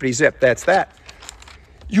 zippity zip, that's that.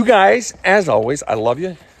 You guys, as always, I love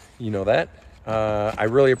you. You know that. I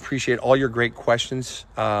really appreciate all your great questions.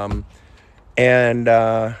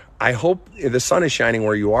 I hope the sun is shining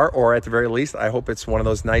where you are, or at the very least, I hope it's one of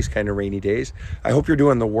those nice kind of rainy days. I hope you're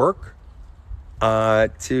doing the work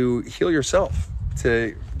to heal yourself,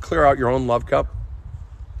 to clear out your own love cup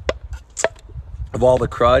of of all the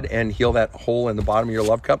crud and heal that hole in the bottom of your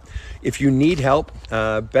love cup. If you need help,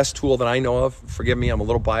 best tool that I know of, forgive me, I'm a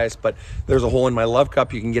little biased, but there's a hole in my love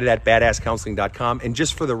cup. You can get it at badasscounseling.com. And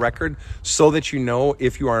just for the record, so that you know,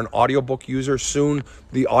 if you are an audiobook user, soon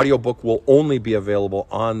the audiobook will only be available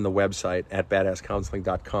on the website at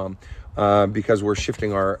badasscounseling.com because we're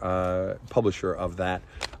shifting our publisher of that.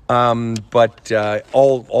 But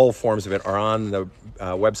all forms of it are on the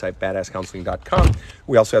website, badasscounseling.com.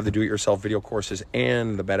 We also have the do-it-yourself video courses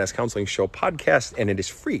and the Badass Counseling Show podcast, and it is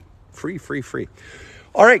free.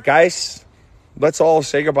 All right, guys, let's all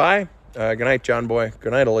say goodbye. Good night, John Boy.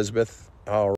 Good night, Elizabeth. All right.